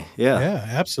 okay. Yeah. Yeah,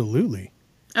 absolutely.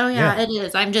 Oh yeah, Yeah. it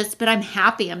is. But I'm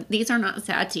happy. These are not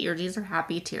sad tears. These are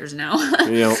happy tears now.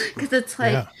 Yep. Because it's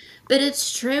like, Yeah. but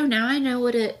it's true. Now I know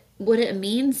what it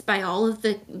means by all of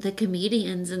the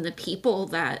comedians and the people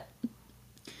that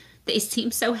they seem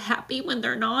so happy when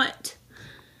they're not.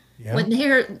 Yeah. When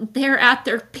they're at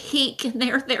their peak and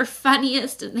they're their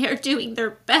funniest and they're doing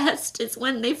their best is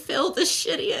when they feel the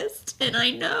shittiest. And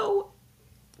I know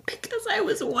because I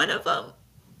was one of them.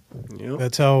 Yep.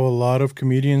 That's how a lot of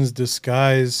comedians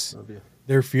disguise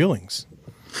their feelings.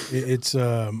 It's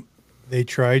they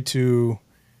try to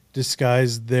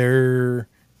disguise their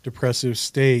depressive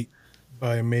state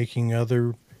by making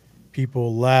other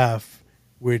people laugh,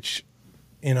 which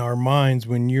in our minds,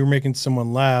 when you're making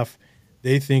someone laugh,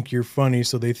 they think you're funny,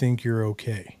 so they think you're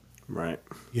okay. Right.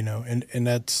 You know, and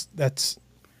that's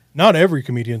not every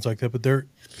comedian's like that, but there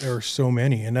are so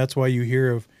many, and that's why you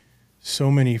hear of so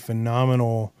many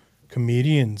phenomenal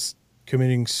comedians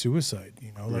committing suicide,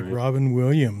 you know, like Robin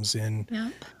Williams. And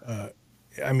Yep.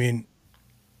 I mean,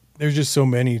 there's just so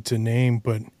many to name,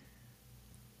 but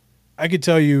I could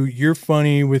tell you're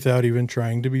funny without even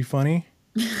trying to be funny.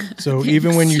 So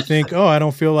even when you think, oh, I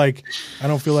don't feel like I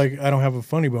don't have a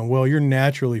funny bone. Well, you're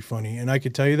naturally funny. And I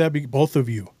could tell you that both of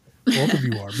you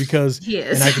are, because, He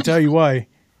is. and I can tell you why.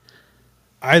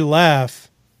 I laugh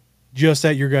just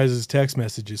at your guys' text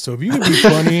messages. So if you could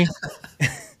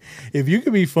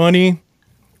be funny,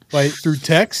 through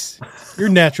text, you're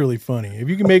naturally funny. If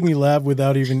you can make me laugh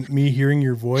without even me hearing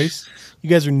your voice, you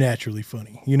guys are naturally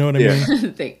funny. You know what I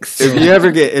mean? Thanks. If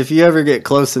you ever get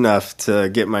close enough to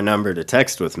get my number to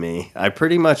text with me, I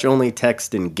pretty much only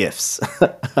text in GIFs.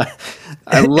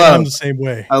 I'm the same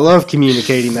way. I love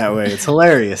communicating that way. It's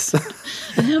hilarious.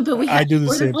 No, but I do the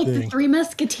we're same like thing. the Three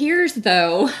Musketeers,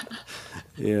 though.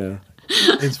 Yeah.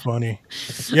 It's funny.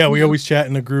 Yeah, we always chat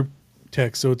in a group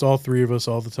text, so it's all three of us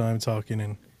all the time talking,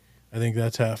 and I think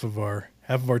that's half of our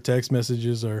text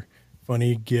messages are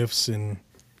funny gifs and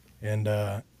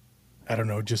I don't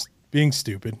know, just being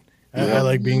stupid. I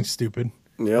like being stupid.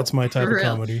 Yep. That's my type For of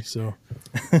real. comedy. So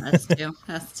That's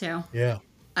too. yeah,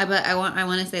 But I want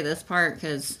to say this part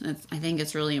because I think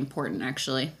it's really important,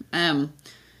 actually.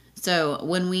 So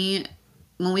when we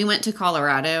went to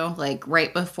Colorado, like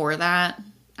right before that,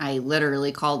 I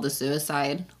literally called the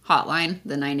suicide hotline,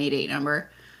 the 988 number.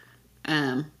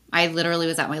 I literally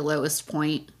was at my lowest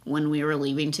point when we were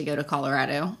leaving to go to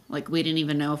Colorado. Like, we didn't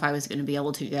even know if I was going to be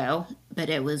able to go, but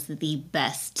it was the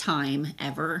best time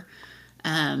ever.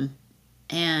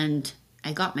 And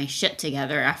I got my shit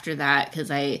together after that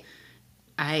because I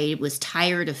was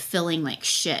tired of feeling like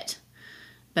shit.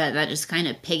 But that just kind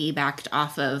of piggybacked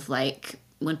off of, like,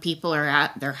 when people are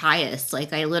at their highest.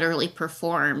 Like, I literally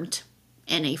performed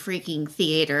in a freaking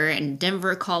theater in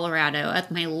Denver, Colorado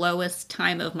at my lowest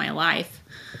time of my life.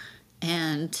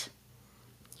 And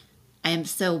I am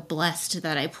so blessed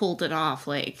that I pulled it off.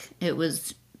 Like, it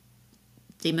was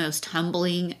the most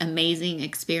humbling, amazing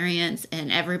experience,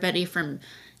 and everybody from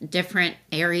different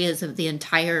areas of the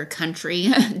entire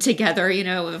country together, you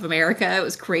know, of America. It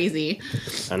was crazy.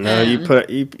 I know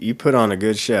you put on a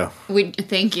good show.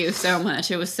 Thank you so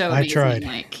much. It was so I amazing. tried.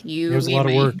 Like, you It was a made lot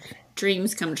of my work.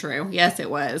 dreams come true. Yes, it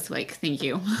was. Like, thank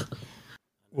you.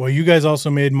 well, you guys also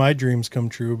made my dreams come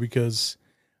true, because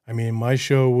I mean, my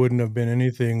show wouldn't have been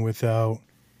anything without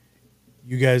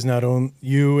you guys,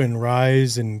 you and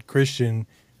Rise and Christian,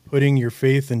 putting your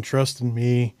faith and trust in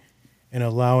me and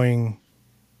allowing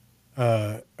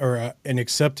and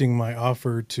accepting my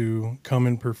offer to come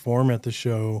and perform at the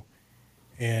show.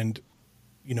 And,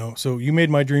 you know, so you made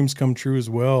my dreams come true as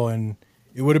well. And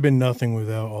it would have been nothing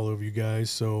without all of you guys.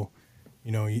 So,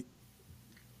 you know,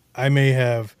 I may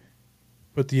have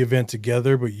put the event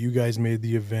together, but you guys made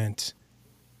the event,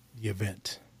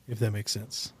 if that makes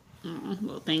sense. Oh,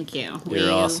 well, thank you.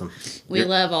 You're awesome. We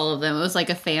love all of them. It was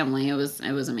like a family. It was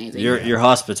amazing. Your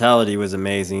hospitality was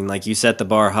amazing. Like, you set the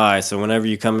bar high, so whenever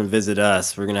you come and visit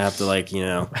us, we're gonna have to, like, you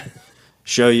know,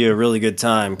 show you a really good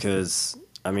time. Because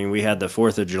I mean, we had the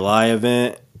 4th of July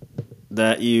event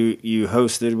that you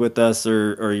hosted with us,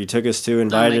 or you took us to,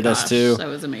 invited us to. That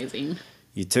was amazing.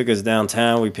 You took us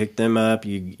downtown. We picked them up.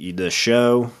 You the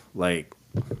show, like,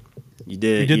 you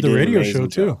did. You did the an radio amazing show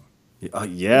too. job.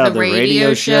 Yeah, The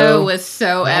radio show was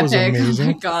so That was epic. Oh my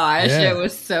amazing. gosh, Yeah. it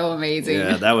was so amazing.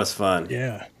 Yeah, that was fun.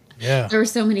 Yeah. Yeah. There were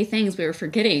so many things we were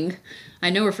forgetting. I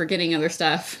know we're forgetting other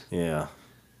stuff. Yeah.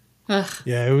 Ugh.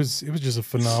 Yeah, it was just a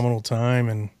phenomenal time.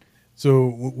 And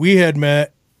so we had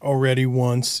met already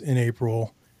once in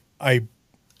April. I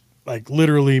like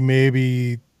literally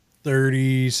maybe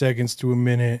 30 seconds to a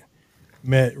minute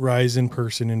met Rise in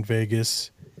person in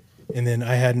Vegas. And then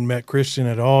I hadn't met Christian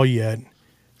at all yet.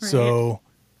 So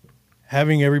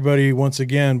having everybody once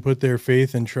again put their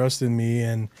faith and trust in me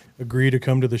and agree to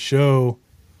come to the show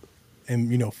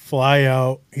and, you know, fly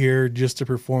out here just to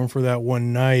perform for that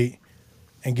one night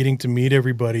and getting to meet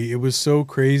everybody. It was so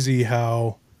crazy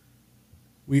how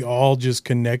we all just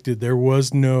connected. There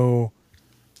was no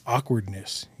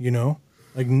awkwardness, you know,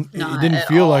 like Not it didn't at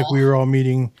feel all. like we were all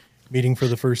meeting for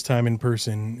the first time in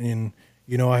person. And,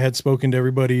 you know, I had spoken to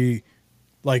everybody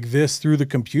like this through the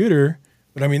computer,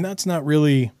 but I mean, that's not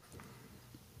really,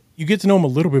 you get to know them a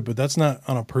little bit, but that's not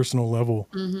on a personal level.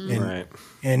 Mm-hmm. And, Right.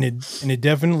 and it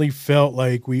definitely felt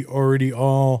like we already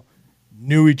all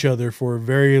knew each other for a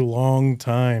very long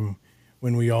time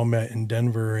when we all met in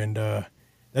Denver. And,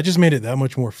 that just made it that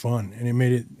much more fun. And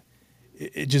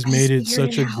it just made it figured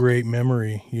such it a out. great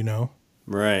memory, you know?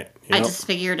 Right. I Yep. just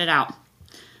figured it out.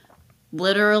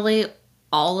 Literally,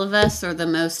 all of us are the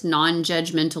most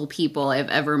non-judgmental people I've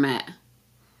ever met.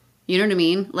 You know what I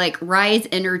mean? Like, Rise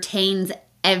entertains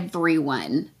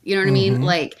everyone. You know what I mean?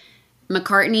 Like,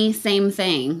 McCartney, same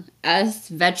thing. Us,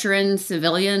 veterans,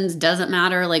 civilians, doesn't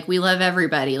matter. Like, we love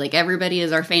everybody. Like, everybody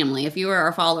is our family. If you are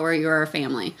our follower, you are our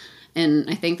family. And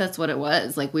I think that's what it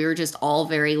was. Like, we were just all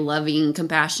very loving,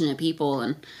 compassionate people.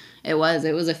 And it was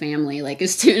a family. Like,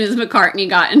 as soon as McCartney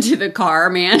got into the car,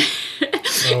 man,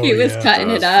 he was yeah. cutting That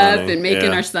it was up funny. and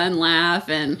making Yeah. our son laugh.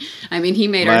 And I mean, he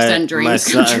made our son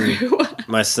dreams come true.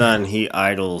 My son, he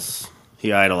idolizes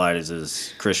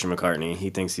Christian McCartney. He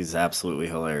thinks he's absolutely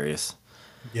hilarious.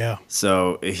 Yeah.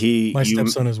 So My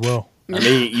stepson as well. I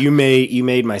mean, you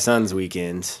made my son's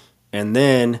weekend, and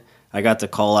then I got to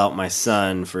call out my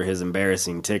son for his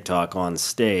embarrassing TikTok on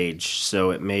stage.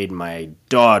 So it made my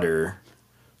daughter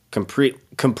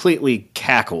completely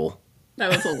cackle. That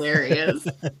was hilarious.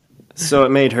 So it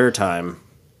made her time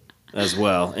as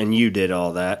well, and you did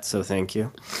all that. So thank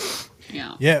you.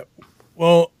 Yeah. Yeah.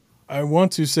 Well, I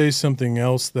want to say something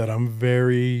else that I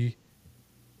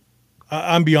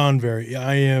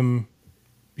am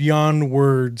beyond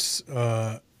words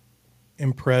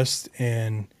impressed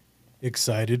and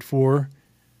excited for.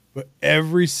 But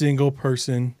every single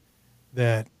person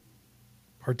that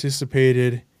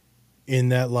participated in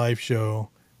that live show,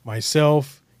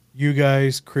 myself, you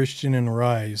guys, Christian and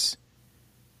Rise,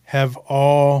 have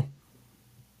all,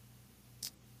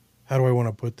 how do I want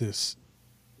to put this?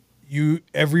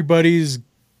 Everybody's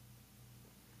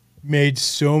made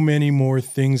so many more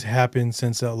things happen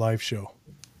since that live show.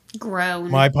 Grown.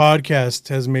 My podcast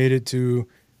has made it to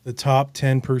the top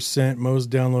 10% most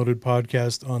downloaded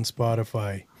podcast on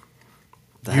Spotify.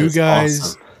 That You is guys,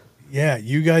 awesome. yeah,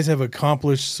 you guys have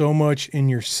accomplished so much in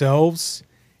yourselves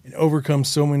and overcome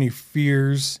so many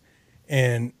fears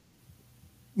and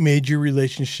made your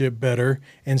relationship better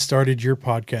and started your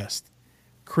podcast.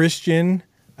 Christian,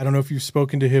 I don't know if you've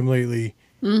spoken to him lately.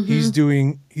 He's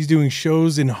doing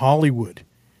shows in Hollywood.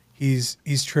 He's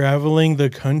traveling the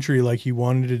country like he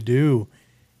wanted to do.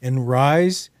 And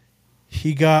Rise,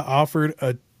 he got offered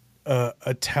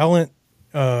a talent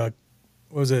a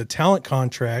talent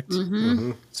contract.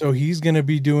 So he's going to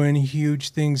be doing huge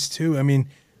things too. I mean,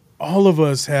 all of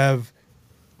us have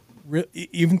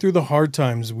even through the hard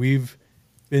times, we've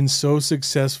been so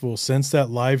successful since that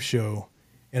live show.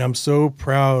 And I'm so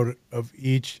proud of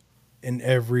each and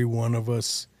every one of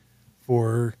us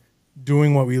for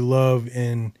doing what we love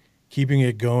and keeping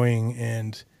it going.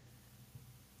 And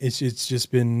it's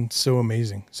just been so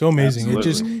amazing. So amazing.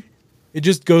 Absolutely. It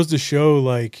just goes to show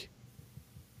like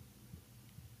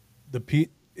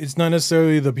it's not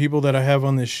necessarily the people that I have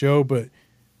on this show, but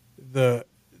the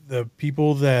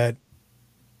people that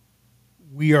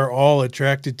we are all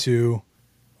attracted to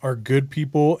are good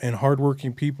people and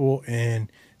hardworking people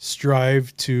and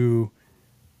strive to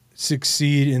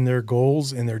succeed in their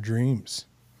goals and their dreams.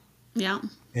 Yeah.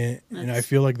 And I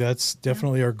feel like that's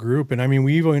definitely our group. And I mean,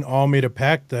 we even all made a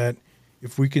pact that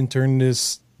if we can turn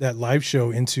that live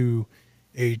show into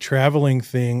a traveling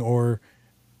thing or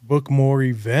book more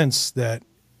events, that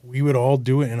we would all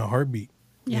do it in a heartbeat.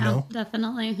 Yeah, you know?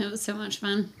 definitely. It was so much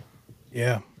fun.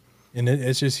 Yeah. And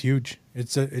it's just huge.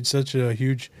 It's such a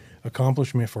huge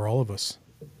accomplishment for all of us.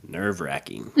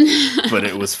 Nerve-wracking, but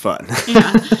it was fun.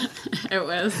 Yeah, it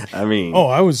was. I mean, Oh,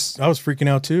 I was freaking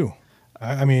out too.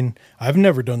 I mean, I've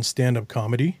never done stand-up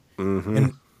comedy,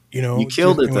 and You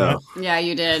killed it, though. Yeah,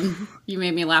 you did. You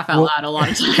made me laugh out loud a lot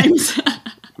of times.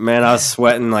 Man, I was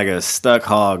sweating like a stuck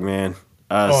hog, man.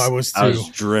 I was too. I was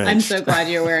drenched. I'm so glad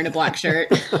you're wearing a black shirt.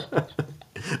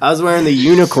 I was wearing the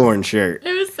unicorn shirt.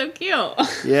 It was so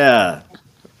cute. Yeah.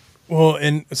 Well,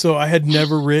 and so I had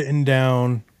never written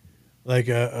down like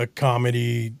a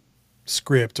comedy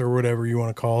script or whatever you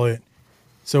want to call it.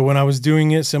 So when I was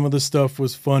doing it, some of the stuff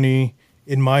was funny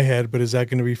in my head, but is that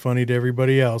going to be funny to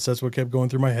everybody else? That's what kept going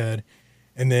through my head.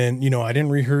 And then, I didn't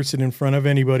rehearse it in front of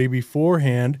anybody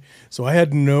beforehand, so I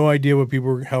had no idea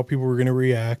how people were going to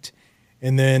react.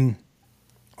 And then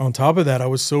on top of that, I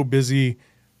was so busy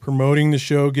promoting the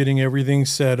show, getting everything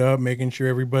set up, making sure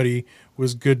everybody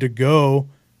was good to go.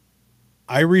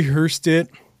 I rehearsed it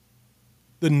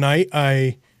the night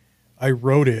I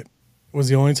wrote it. Was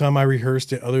the only time I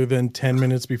rehearsed it other than 10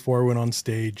 minutes before I went on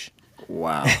stage.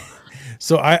 Wow.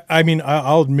 So I mean,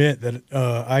 I'll admit that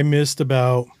I missed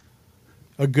about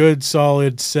a good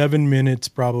solid 7 minutes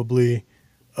probably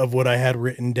of what I had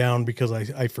written down because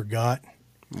I forgot.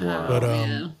 Wow. But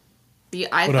I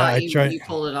but thought I you tried-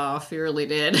 pulled it off. You really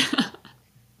did.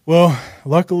 well,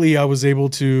 luckily I was able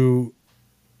to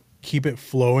keep it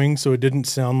flowing so it didn't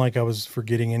sound like I was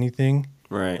forgetting anything.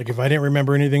 Right. Like if I didn't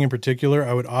remember anything in particular,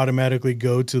 I would automatically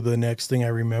go to the next thing I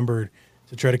remembered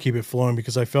to try to keep it flowing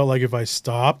because I felt like if I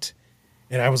stopped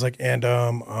and I was like, and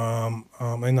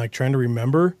like trying to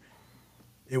remember,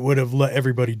 it would have let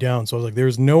everybody down. So I was like,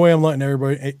 there's no way I'm letting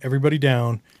everybody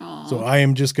down. Aww. So I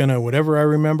am just gonna, whatever I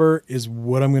remember is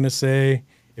what I'm gonna say.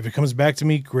 If it comes back to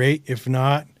me, great. If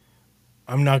not,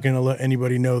 I'm not gonna let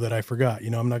anybody know that I forgot.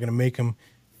 I'm not gonna make them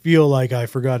feel like I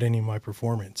forgot any of my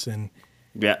performance. And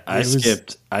yeah, I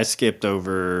skipped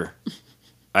over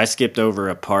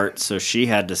a part, so she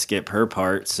had to skip her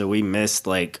part, so we missed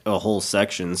like a whole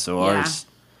section. So Yeah.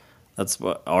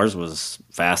 ours was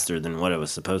faster than what it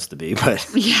was supposed to be, but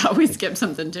Yeah, we skipped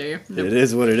something too. it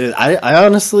is what it is. I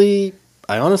honestly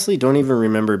don't even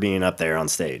remember being up there on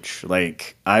stage.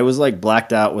 Like I was like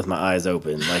blacked out with my eyes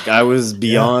open. Like I was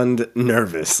beyond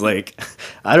nervous. Like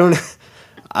I don't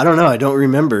know. I don't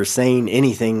remember saying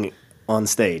anything on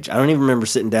stage. I don't even remember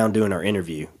sitting down doing our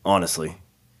interview, honestly.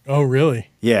 oh, really?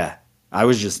 Yeah. I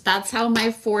was just That's how my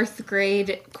 4th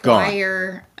grade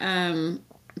choir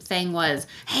thing was.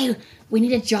 Hey, we need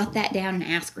to jot that down and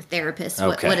ask our therapist.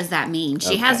 Okay. What does that mean? She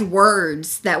Okay. has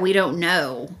words that we don't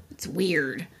know. It's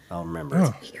weird. I'll remember.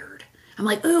 Oh. Weird. I'm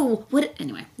like, ooh, what?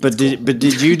 Anyway. But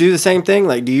did you do the same thing?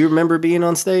 Like, do you remember being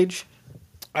on stage?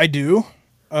 I do.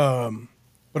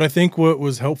 But I think what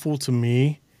was helpful to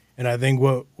me, and I think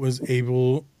what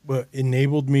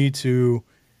enabled me to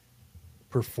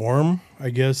perform, I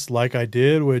guess, like I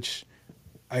did, which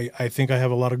I think I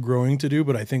have a lot of growing to do,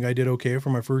 but I think I did okay for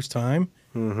my first time,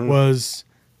 was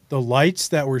the lights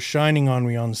that were shining on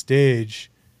me on stage.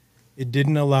 It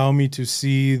didn't allow me to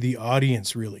see the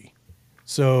audience really.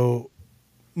 So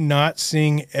not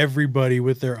seeing everybody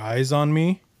with their eyes on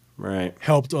me Right.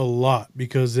 helped a lot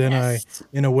because then Yes.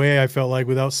 in a way, I felt like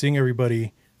without seeing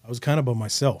everybody, I was kind of by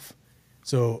myself.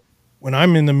 So when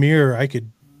I'm in the mirror, I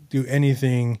could do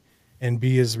anything and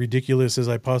be as ridiculous as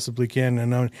I possibly can.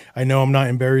 And I know I'm not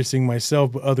embarrassing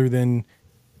myself, but other than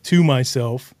to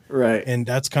myself. Right. And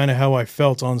that's kind of how I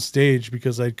felt on stage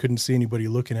because I couldn't see anybody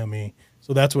looking at me.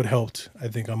 So that's what helped, I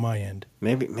think, on my end.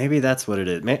 Maybe that's what it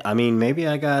is. Maybe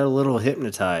I got a little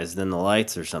hypnotized in the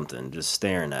lights or something, just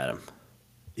staring at him.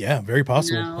 Yeah, very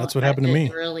possible. No, That's what happened to it me.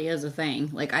 really is a thing.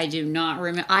 Like, I do not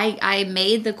remember. I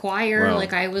made the choir, Well-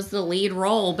 like I was the lead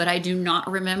role, but I do not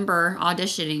remember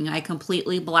auditioning. I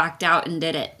completely blacked out and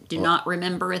did it. Do not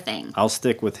remember a thing. I'll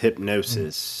stick with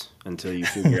hypnosis until you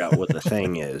figure out what the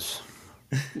thing is.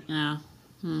 Yeah,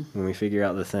 When we figure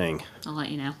out the thing. I'll let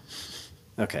you know.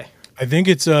 Okay. I think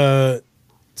it's to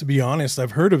be honest,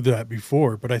 I've heard of that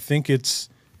before, but I think it's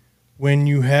when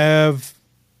you have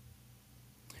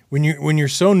when you're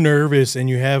so nervous and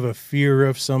you have a fear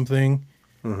of something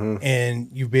and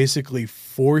you basically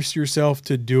force yourself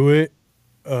to do it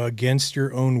against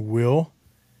your own will.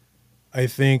 I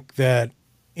think that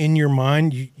in your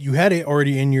mind you had it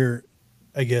already in your,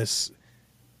 I guess,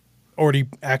 already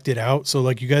acted out. So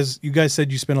like you guys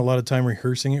said you spent a lot of time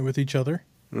rehearsing it with each other.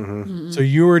 So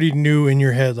you already knew in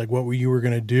your head like what you were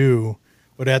going to do,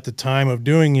 but at the time of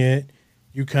doing it,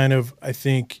 you kind of, I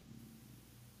think,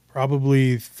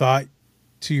 probably thought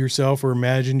to yourself or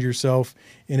imagined yourself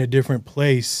in a different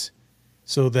place,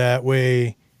 so that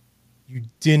way you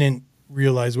didn't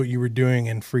realize what you were doing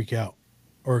and freak out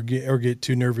or get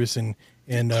too nervous and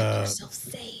Keep yourself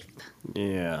safe.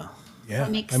 Yeah. yeah.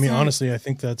 That makes I mean, sense. honestly, I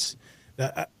think that's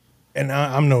that. and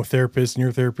I'm no therapist, and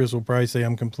your therapist will probably say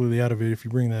I'm completely out of it if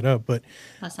you bring that up, but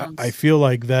That sounds. I feel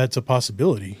like that's a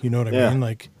possibility. You know what I Yeah. mean?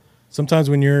 Like sometimes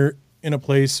when you're in a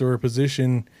place or a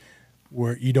position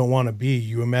where you don't want to be,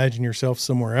 you imagine yourself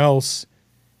somewhere else,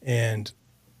 and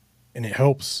it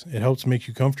helps. It helps make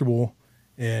you comfortable.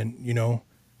 And you know,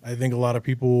 I think a lot of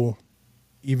people,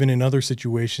 even in other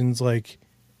situations, like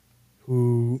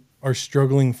who are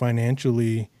struggling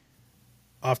financially,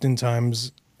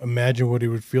 oftentimes imagine what it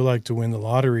would feel like to win the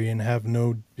lottery and have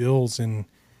no bills and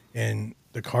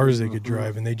the cars they could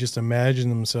drive, and they just imagine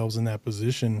themselves in that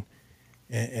position.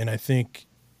 And I think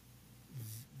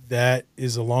that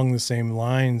is along the same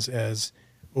lines as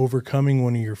overcoming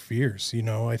one of your fears. You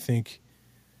know, I think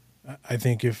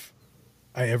if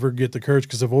I ever get the courage,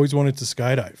 because I've always wanted to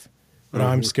skydive, but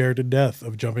I'm scared to death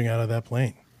of jumping out of that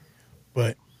plane.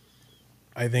 But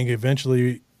I think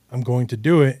eventually I'm going to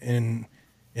do it. And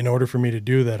in order for me to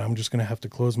do that, I'm just going to have to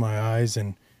close my eyes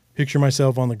and picture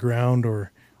myself on the ground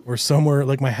or somewhere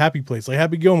like my happy place, like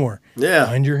Happy Gilmore. Yeah.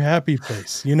 Find your happy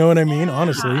place. You know what I mean?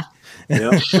 Honestly.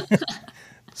 Yep.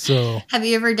 So Have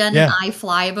you ever done Yeah. an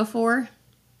iFly before?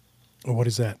 what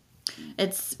is that?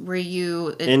 It's where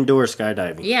you. Indoor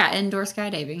skydiving. Yeah, indoor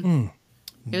skydiving.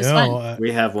 It was No, fun.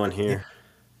 We have one here.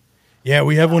 yeah,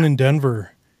 we have one in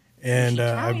Denver, and should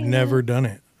I've try never it. done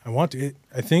it. I want to.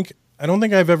 I don't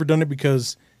think I've ever done it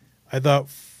because I thought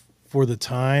for the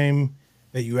time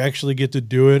that you actually get to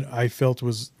do it, I felt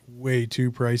was way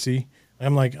too pricey.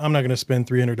 I'm like, I'm not going to spend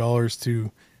 $300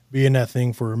 to be in that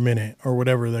thing for a minute or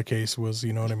whatever the case was.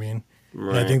 You know what I mean? And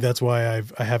I Right. think that's why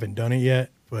I haven't done it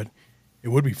yet, but it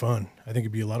would be fun. I think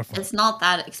it'd be a lot of fun. It's not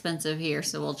that expensive here,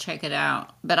 so we'll check it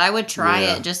out. But I would try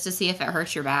Yeah. it just to see if it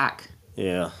hurts your back,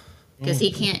 Yeah. because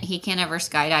he can't ever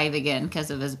skydive again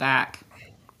because of his back.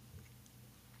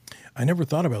 I never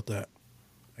thought about that.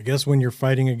 I guess when you're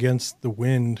fighting against the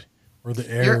wind or the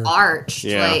air. You're arched,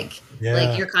 Yeah. like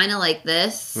Yeah. you're kind of like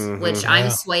this, which I'm Yeah.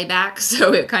 sway back,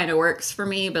 so it kind of works for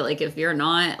me. But like if you're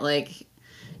not, like,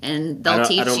 and they'll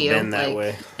teach I don't you, bend that like,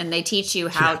 way. and they teach you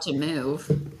how to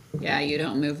move. Yeah, you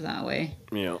don't move that way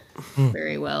Yeah.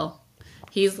 very well.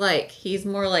 He's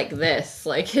more like this,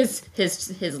 like his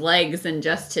legs and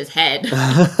just his head.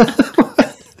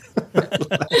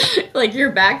 Like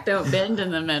your back don't bend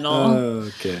in the middle.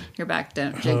 Okay. Your back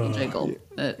don't jiggle.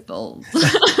 It folds.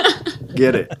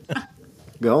 Get it.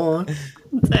 Go on.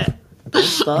 That's it. Don't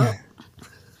stop.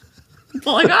 That's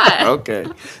all I got. Okay.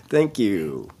 Thank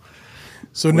you.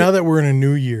 So now that we're in a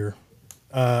new year,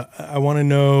 I want to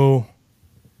know,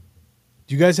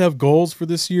 do you guys have goals for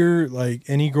this year? Like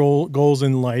any goals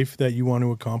in life that you want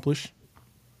to accomplish?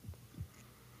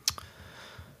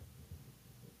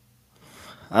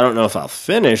 I don't know if I'll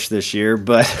finish this year,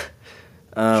 but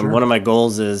Sure. one of my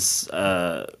goals is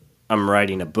I'm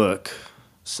writing a book.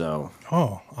 So,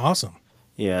 Oh, awesome.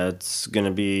 yeah, it's going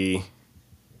to be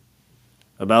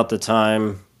about the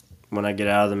time when I get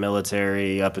out of the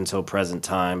military up until present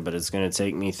time, but it's going to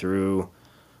take me through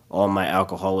all my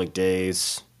alcoholic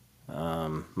days,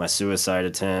 my suicide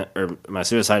attempts, my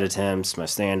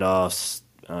standoffs,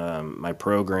 my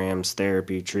programs,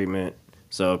 therapy, treatment.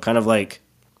 So kind of like,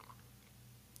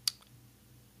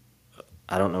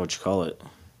 I don't know what you call it.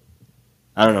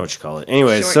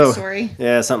 Anyways, Short story?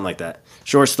 yeah, something like that.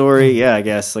 Short story, yeah, I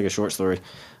guess like a short story.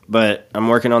 But I'm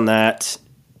working on that,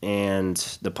 and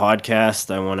the podcast,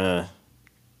 I want to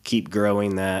keep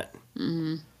growing that.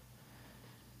 Mm-hmm.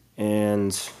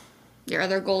 And Your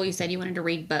other goal, you said you wanted to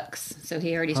read books, so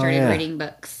he already started yeah. reading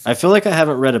books. I feel like I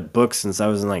haven't read a book since I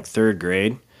was in like third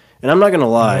grade. And I'm not going to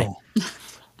lie. No.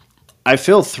 I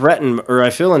feel threatened or I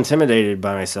feel intimidated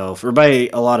by myself or by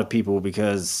a lot of people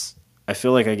because I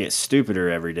feel like I get stupider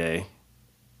every day.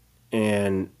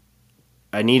 And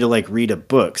I need to like read a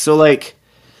book. So like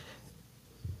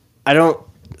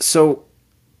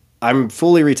I'm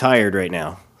fully retired right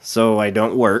now. So I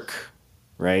don't work,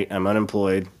 right? I'm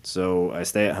unemployed. So I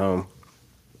stay at home.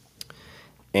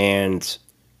 And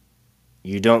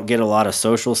you don't get a lot of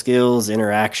social skills,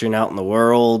 interaction out in the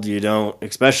world. You don't,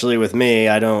 especially with me,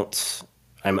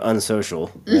 I'm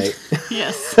unsocial, right?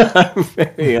 Yes. I'm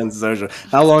very unsocial.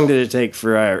 How long did it take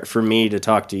for me to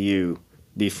talk to you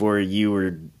before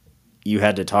you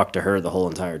had to talk to her the whole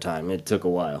entire time? It took a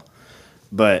while.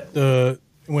 But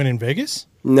When in Vegas?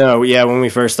 no, yeah, when we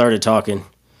first started talking,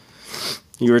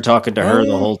 you were talking to her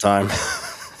the whole time.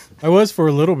 I was for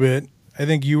a little bit. I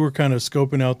think you were kind of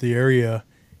scoping out the area,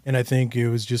 and I think it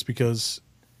was just because,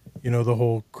 the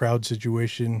whole crowd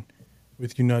situation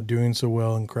with you not doing so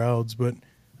well in crowds. But,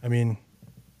 I mean,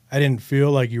 I didn't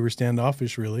feel like you were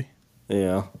standoffish, really.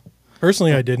 Yeah.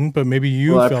 Personally, I didn't, but maybe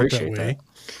you Well, I felt that appreciate way. that.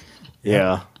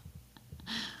 Yeah.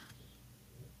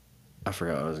 I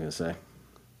forgot what I was going to say.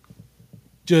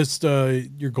 Just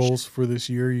your goals for this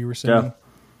year, you were saying?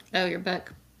 Yeah. Oh, your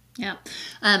book. Yeah.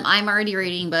 I'm already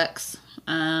reading books.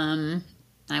 I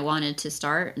wanted to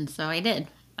start, and so I did.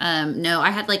 No, I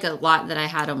had like a lot that I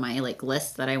had on my like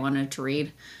list that I wanted to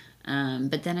read.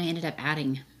 But then I ended up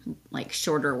adding like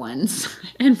shorter ones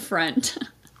in front.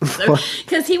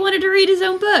 Because he wanted to read his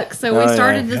own book. So we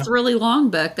started this really long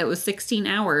book that was 16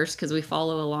 hours because we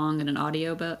follow along in an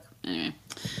audio book. Anyway.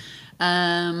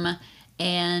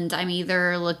 And I'm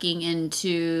either looking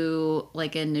into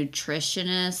like a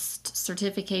nutritionist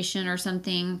certification or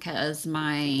something because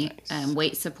my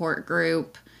weight support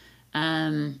group,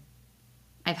 I've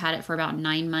had it for about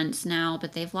 9 months now,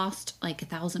 but they've lost like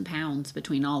 1,000 pounds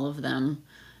between all of them.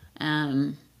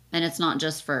 And it's not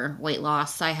just for weight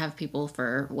loss. I have people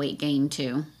for weight gain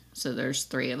too. So there's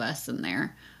 3 of us in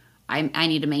there. I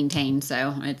need to maintain,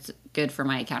 so it's good for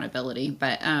my accountability.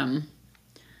 But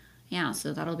yeah,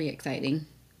 so that'll be exciting.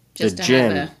 Just the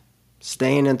gym.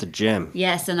 Staying at the gym.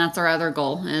 Yes, and that's our other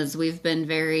goal. Is we've been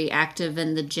very active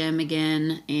in the gym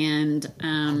again, and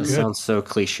that sounds so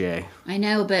cliche. I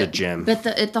know, but the gym, but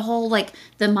the whole like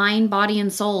the mind, body,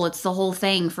 and soul. It's the whole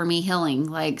thing for me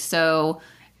healing. Like so,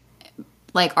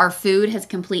 like our food has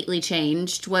completely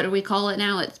changed. What do we call it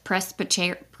now? It's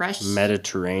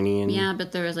Mediterranean. Yeah,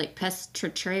 but there was like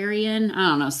pescatarian. I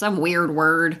don't know, some weird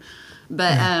word.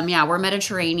 But yeah, we're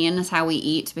Mediterranean is how we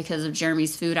eat because of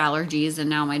Jeremy's food allergies and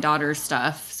now my daughter's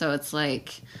stuff. So it's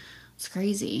like, it's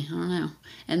crazy. I don't know.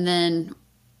 And then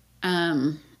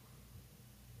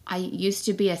I used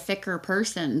to be a thicker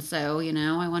person. So, you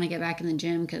know, I want to get back in the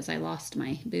gym because I lost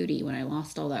my booty when I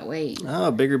lost all that weight.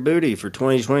 Oh, bigger booty for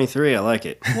 2023. I like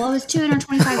it. Well, it was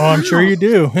 225 pounds. Oh, I'm sure you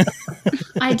do.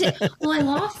 I did. Well, I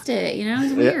lost it. You know, it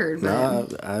was weird. No,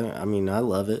 I mean, I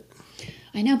love it.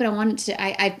 I know, but I wanted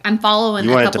to. I'm following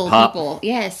a couple of people.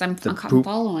 Yes, I'm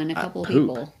following a couple of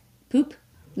people. Poop?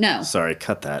 No. Sorry,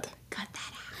 cut that. Cut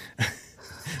that out.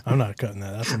 I'm not cutting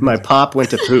that. That's my pop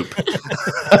went to poop.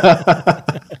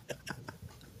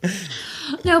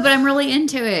 No, but I'm really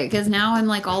into it because now I'm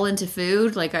like all into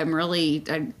food. Like I've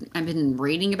been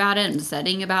reading about it and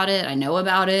studying about it. I know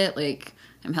about it. Like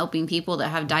I'm helping people that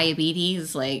have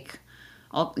diabetes. Like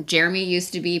Jeremy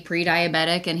used to be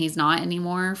pre-diabetic and he's not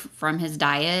anymore from his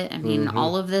diet. I mean,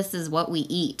 all of this is what we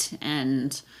eat,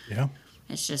 and yeah,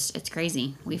 it's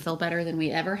crazy. We feel better than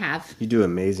we ever have. You do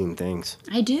amazing things.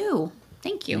 I do.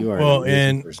 Thank you. You are well, an amazing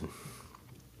and person.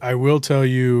 I will tell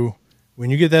you, when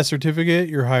you get that certificate,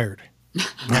 you're hired.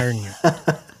 I'm hiring you.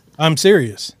 I'm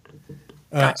serious.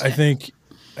 Gotcha.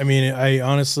 I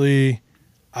honestly,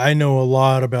 I know a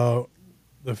lot about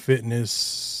the fitness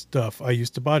stuff. I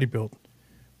used to bodybuild.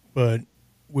 But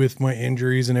with my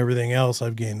injuries and everything else,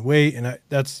 I've gained weight, and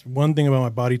that's one thing about my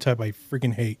body type I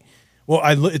freaking hate. Well,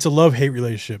 it's a love-hate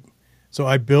relationship. So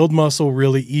I build muscle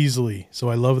really easily, so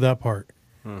I love that part.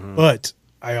 Mm-hmm. But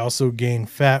I also gain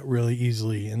fat really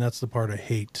easily, and that's the part I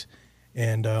hate.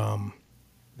 And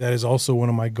that is also one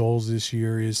of my goals this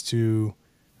year is to,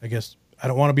 I guess, I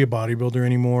don't want to be a bodybuilder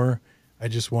anymore. I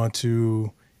just want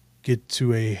to get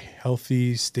to a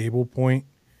healthy, stable point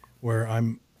where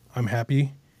I'm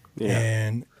happy.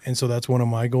 Yeah. And so that's one of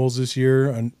my goals this year.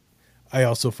 And I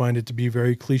also find it to be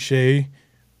very cliche,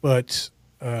 but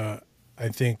I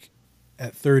think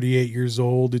at 38 years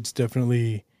old, it's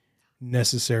definitely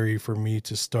necessary for me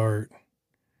to start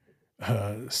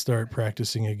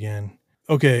practicing again.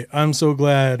 Okay, I'm so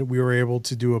glad we were able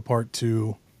to do a part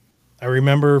 2. I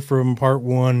remember from part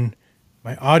 1,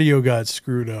 my audio got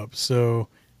screwed up, so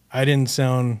I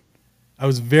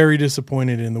was very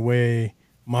disappointed in the way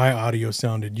my audio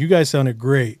sounded. You guys sounded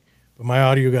great, but my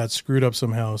audio got screwed up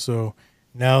somehow. So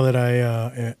now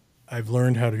that I've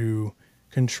learned how to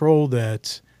control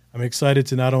that, I'm excited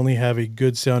to not only have a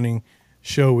good sounding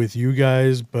show with you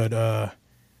guys, but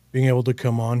being able to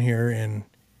come on here and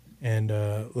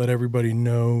let everybody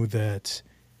know that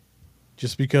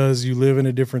just because you live in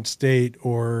a different state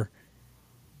or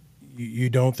you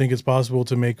don't think it's possible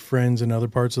to make friends in other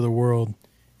parts of the world,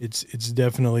 it's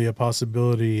definitely a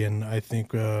possibility, and I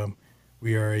think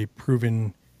we are a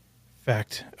proven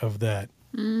fact of that.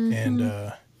 Mm-hmm.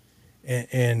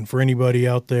 And for anybody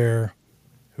out there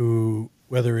who,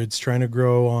 whether it's trying to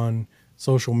grow on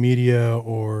social media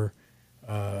or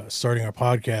starting a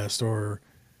podcast or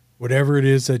whatever it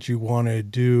is that you want to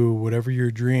do, whatever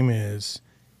your dream is,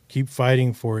 keep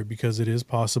fighting for it because it is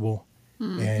possible.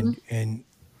 Mm-hmm.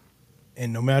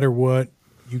 And no matter what,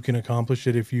 you can accomplish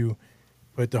it if you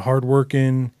put the hard work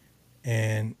in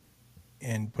and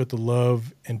put the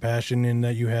love and passion in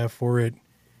that you have for it.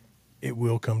 It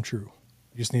will come true.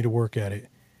 You just need to work at it.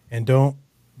 And don't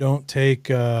Don't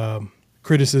take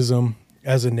criticism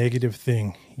as a negative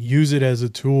thing. Use it as a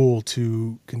tool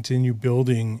to continue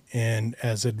building and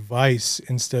as advice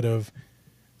instead of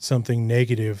something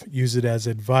negative. Use it as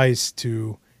advice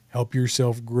to help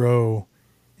yourself grow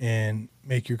and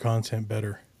make your content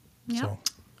better. Yep. So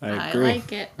I agree. I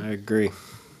like it. I agree.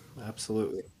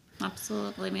 Absolutely.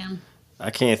 Absolutely, man.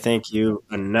 I can't thank you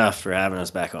enough for having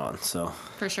us back on. So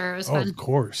For sure. It was Oh, fun. of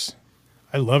course.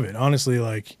 I love it. Honestly,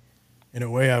 like, in a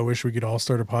way, I wish we could all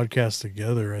start a podcast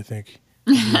together. I think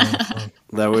it'd be a lot of fun.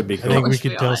 that would be I cool. think we wish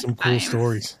could we tell all some had cool time.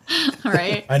 stories.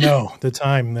 Right? I know the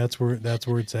time. That's where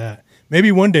it's at.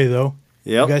 Maybe one day though.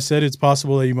 Yep. You guys said it's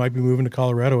possible that you might be moving to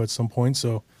Colorado at some point,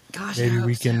 so Gosh, I maybe hope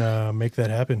we so. can make that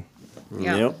happen.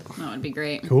 Yeah. Yep. That would be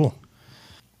great. Cool.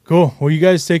 Well, you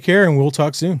guys take care, and we'll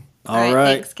talk soon. All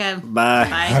right. Thanks, Kev. Bye.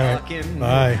 Bye. Talking,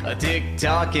 Bye. A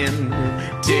TikToking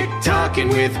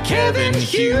with Kevin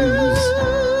Hughes.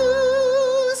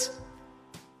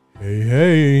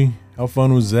 Hey, how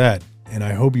fun was that? And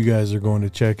I hope you guys are going to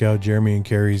check out Jeremy and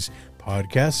Carrie's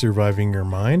podcast, Surviving Your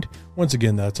Mind. Once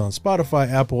again, that's on Spotify,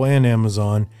 Apple, and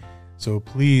Amazon. So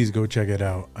please go check it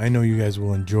out. I know you guys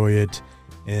will enjoy it.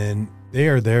 And they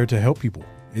are there to help people.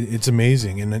 It's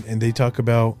amazing. And they talk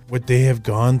about what they have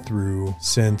gone through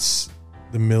since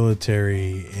the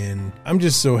military. And I'm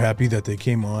just so happy that they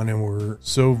came on and were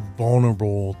so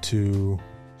vulnerable to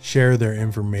share their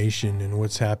information and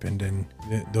what's happened. And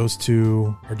those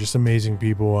two are just amazing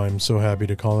people. I'm so happy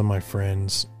to call them my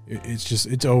friends.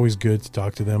 It's always good to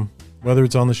talk to them, whether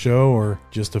it's on the show or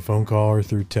just a phone call or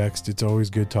through text. It's always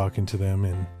good talking to them.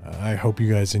 And I hope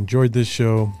you guys enjoyed this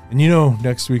show. And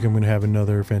next week I'm going to have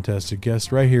another fantastic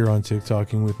guest right here on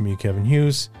TikToking with me, Kevin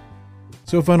Hughes.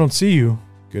 So if I don't see you,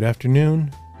 good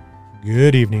afternoon,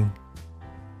 good evening,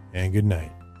 and good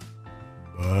night.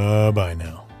 Bye-bye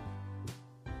now.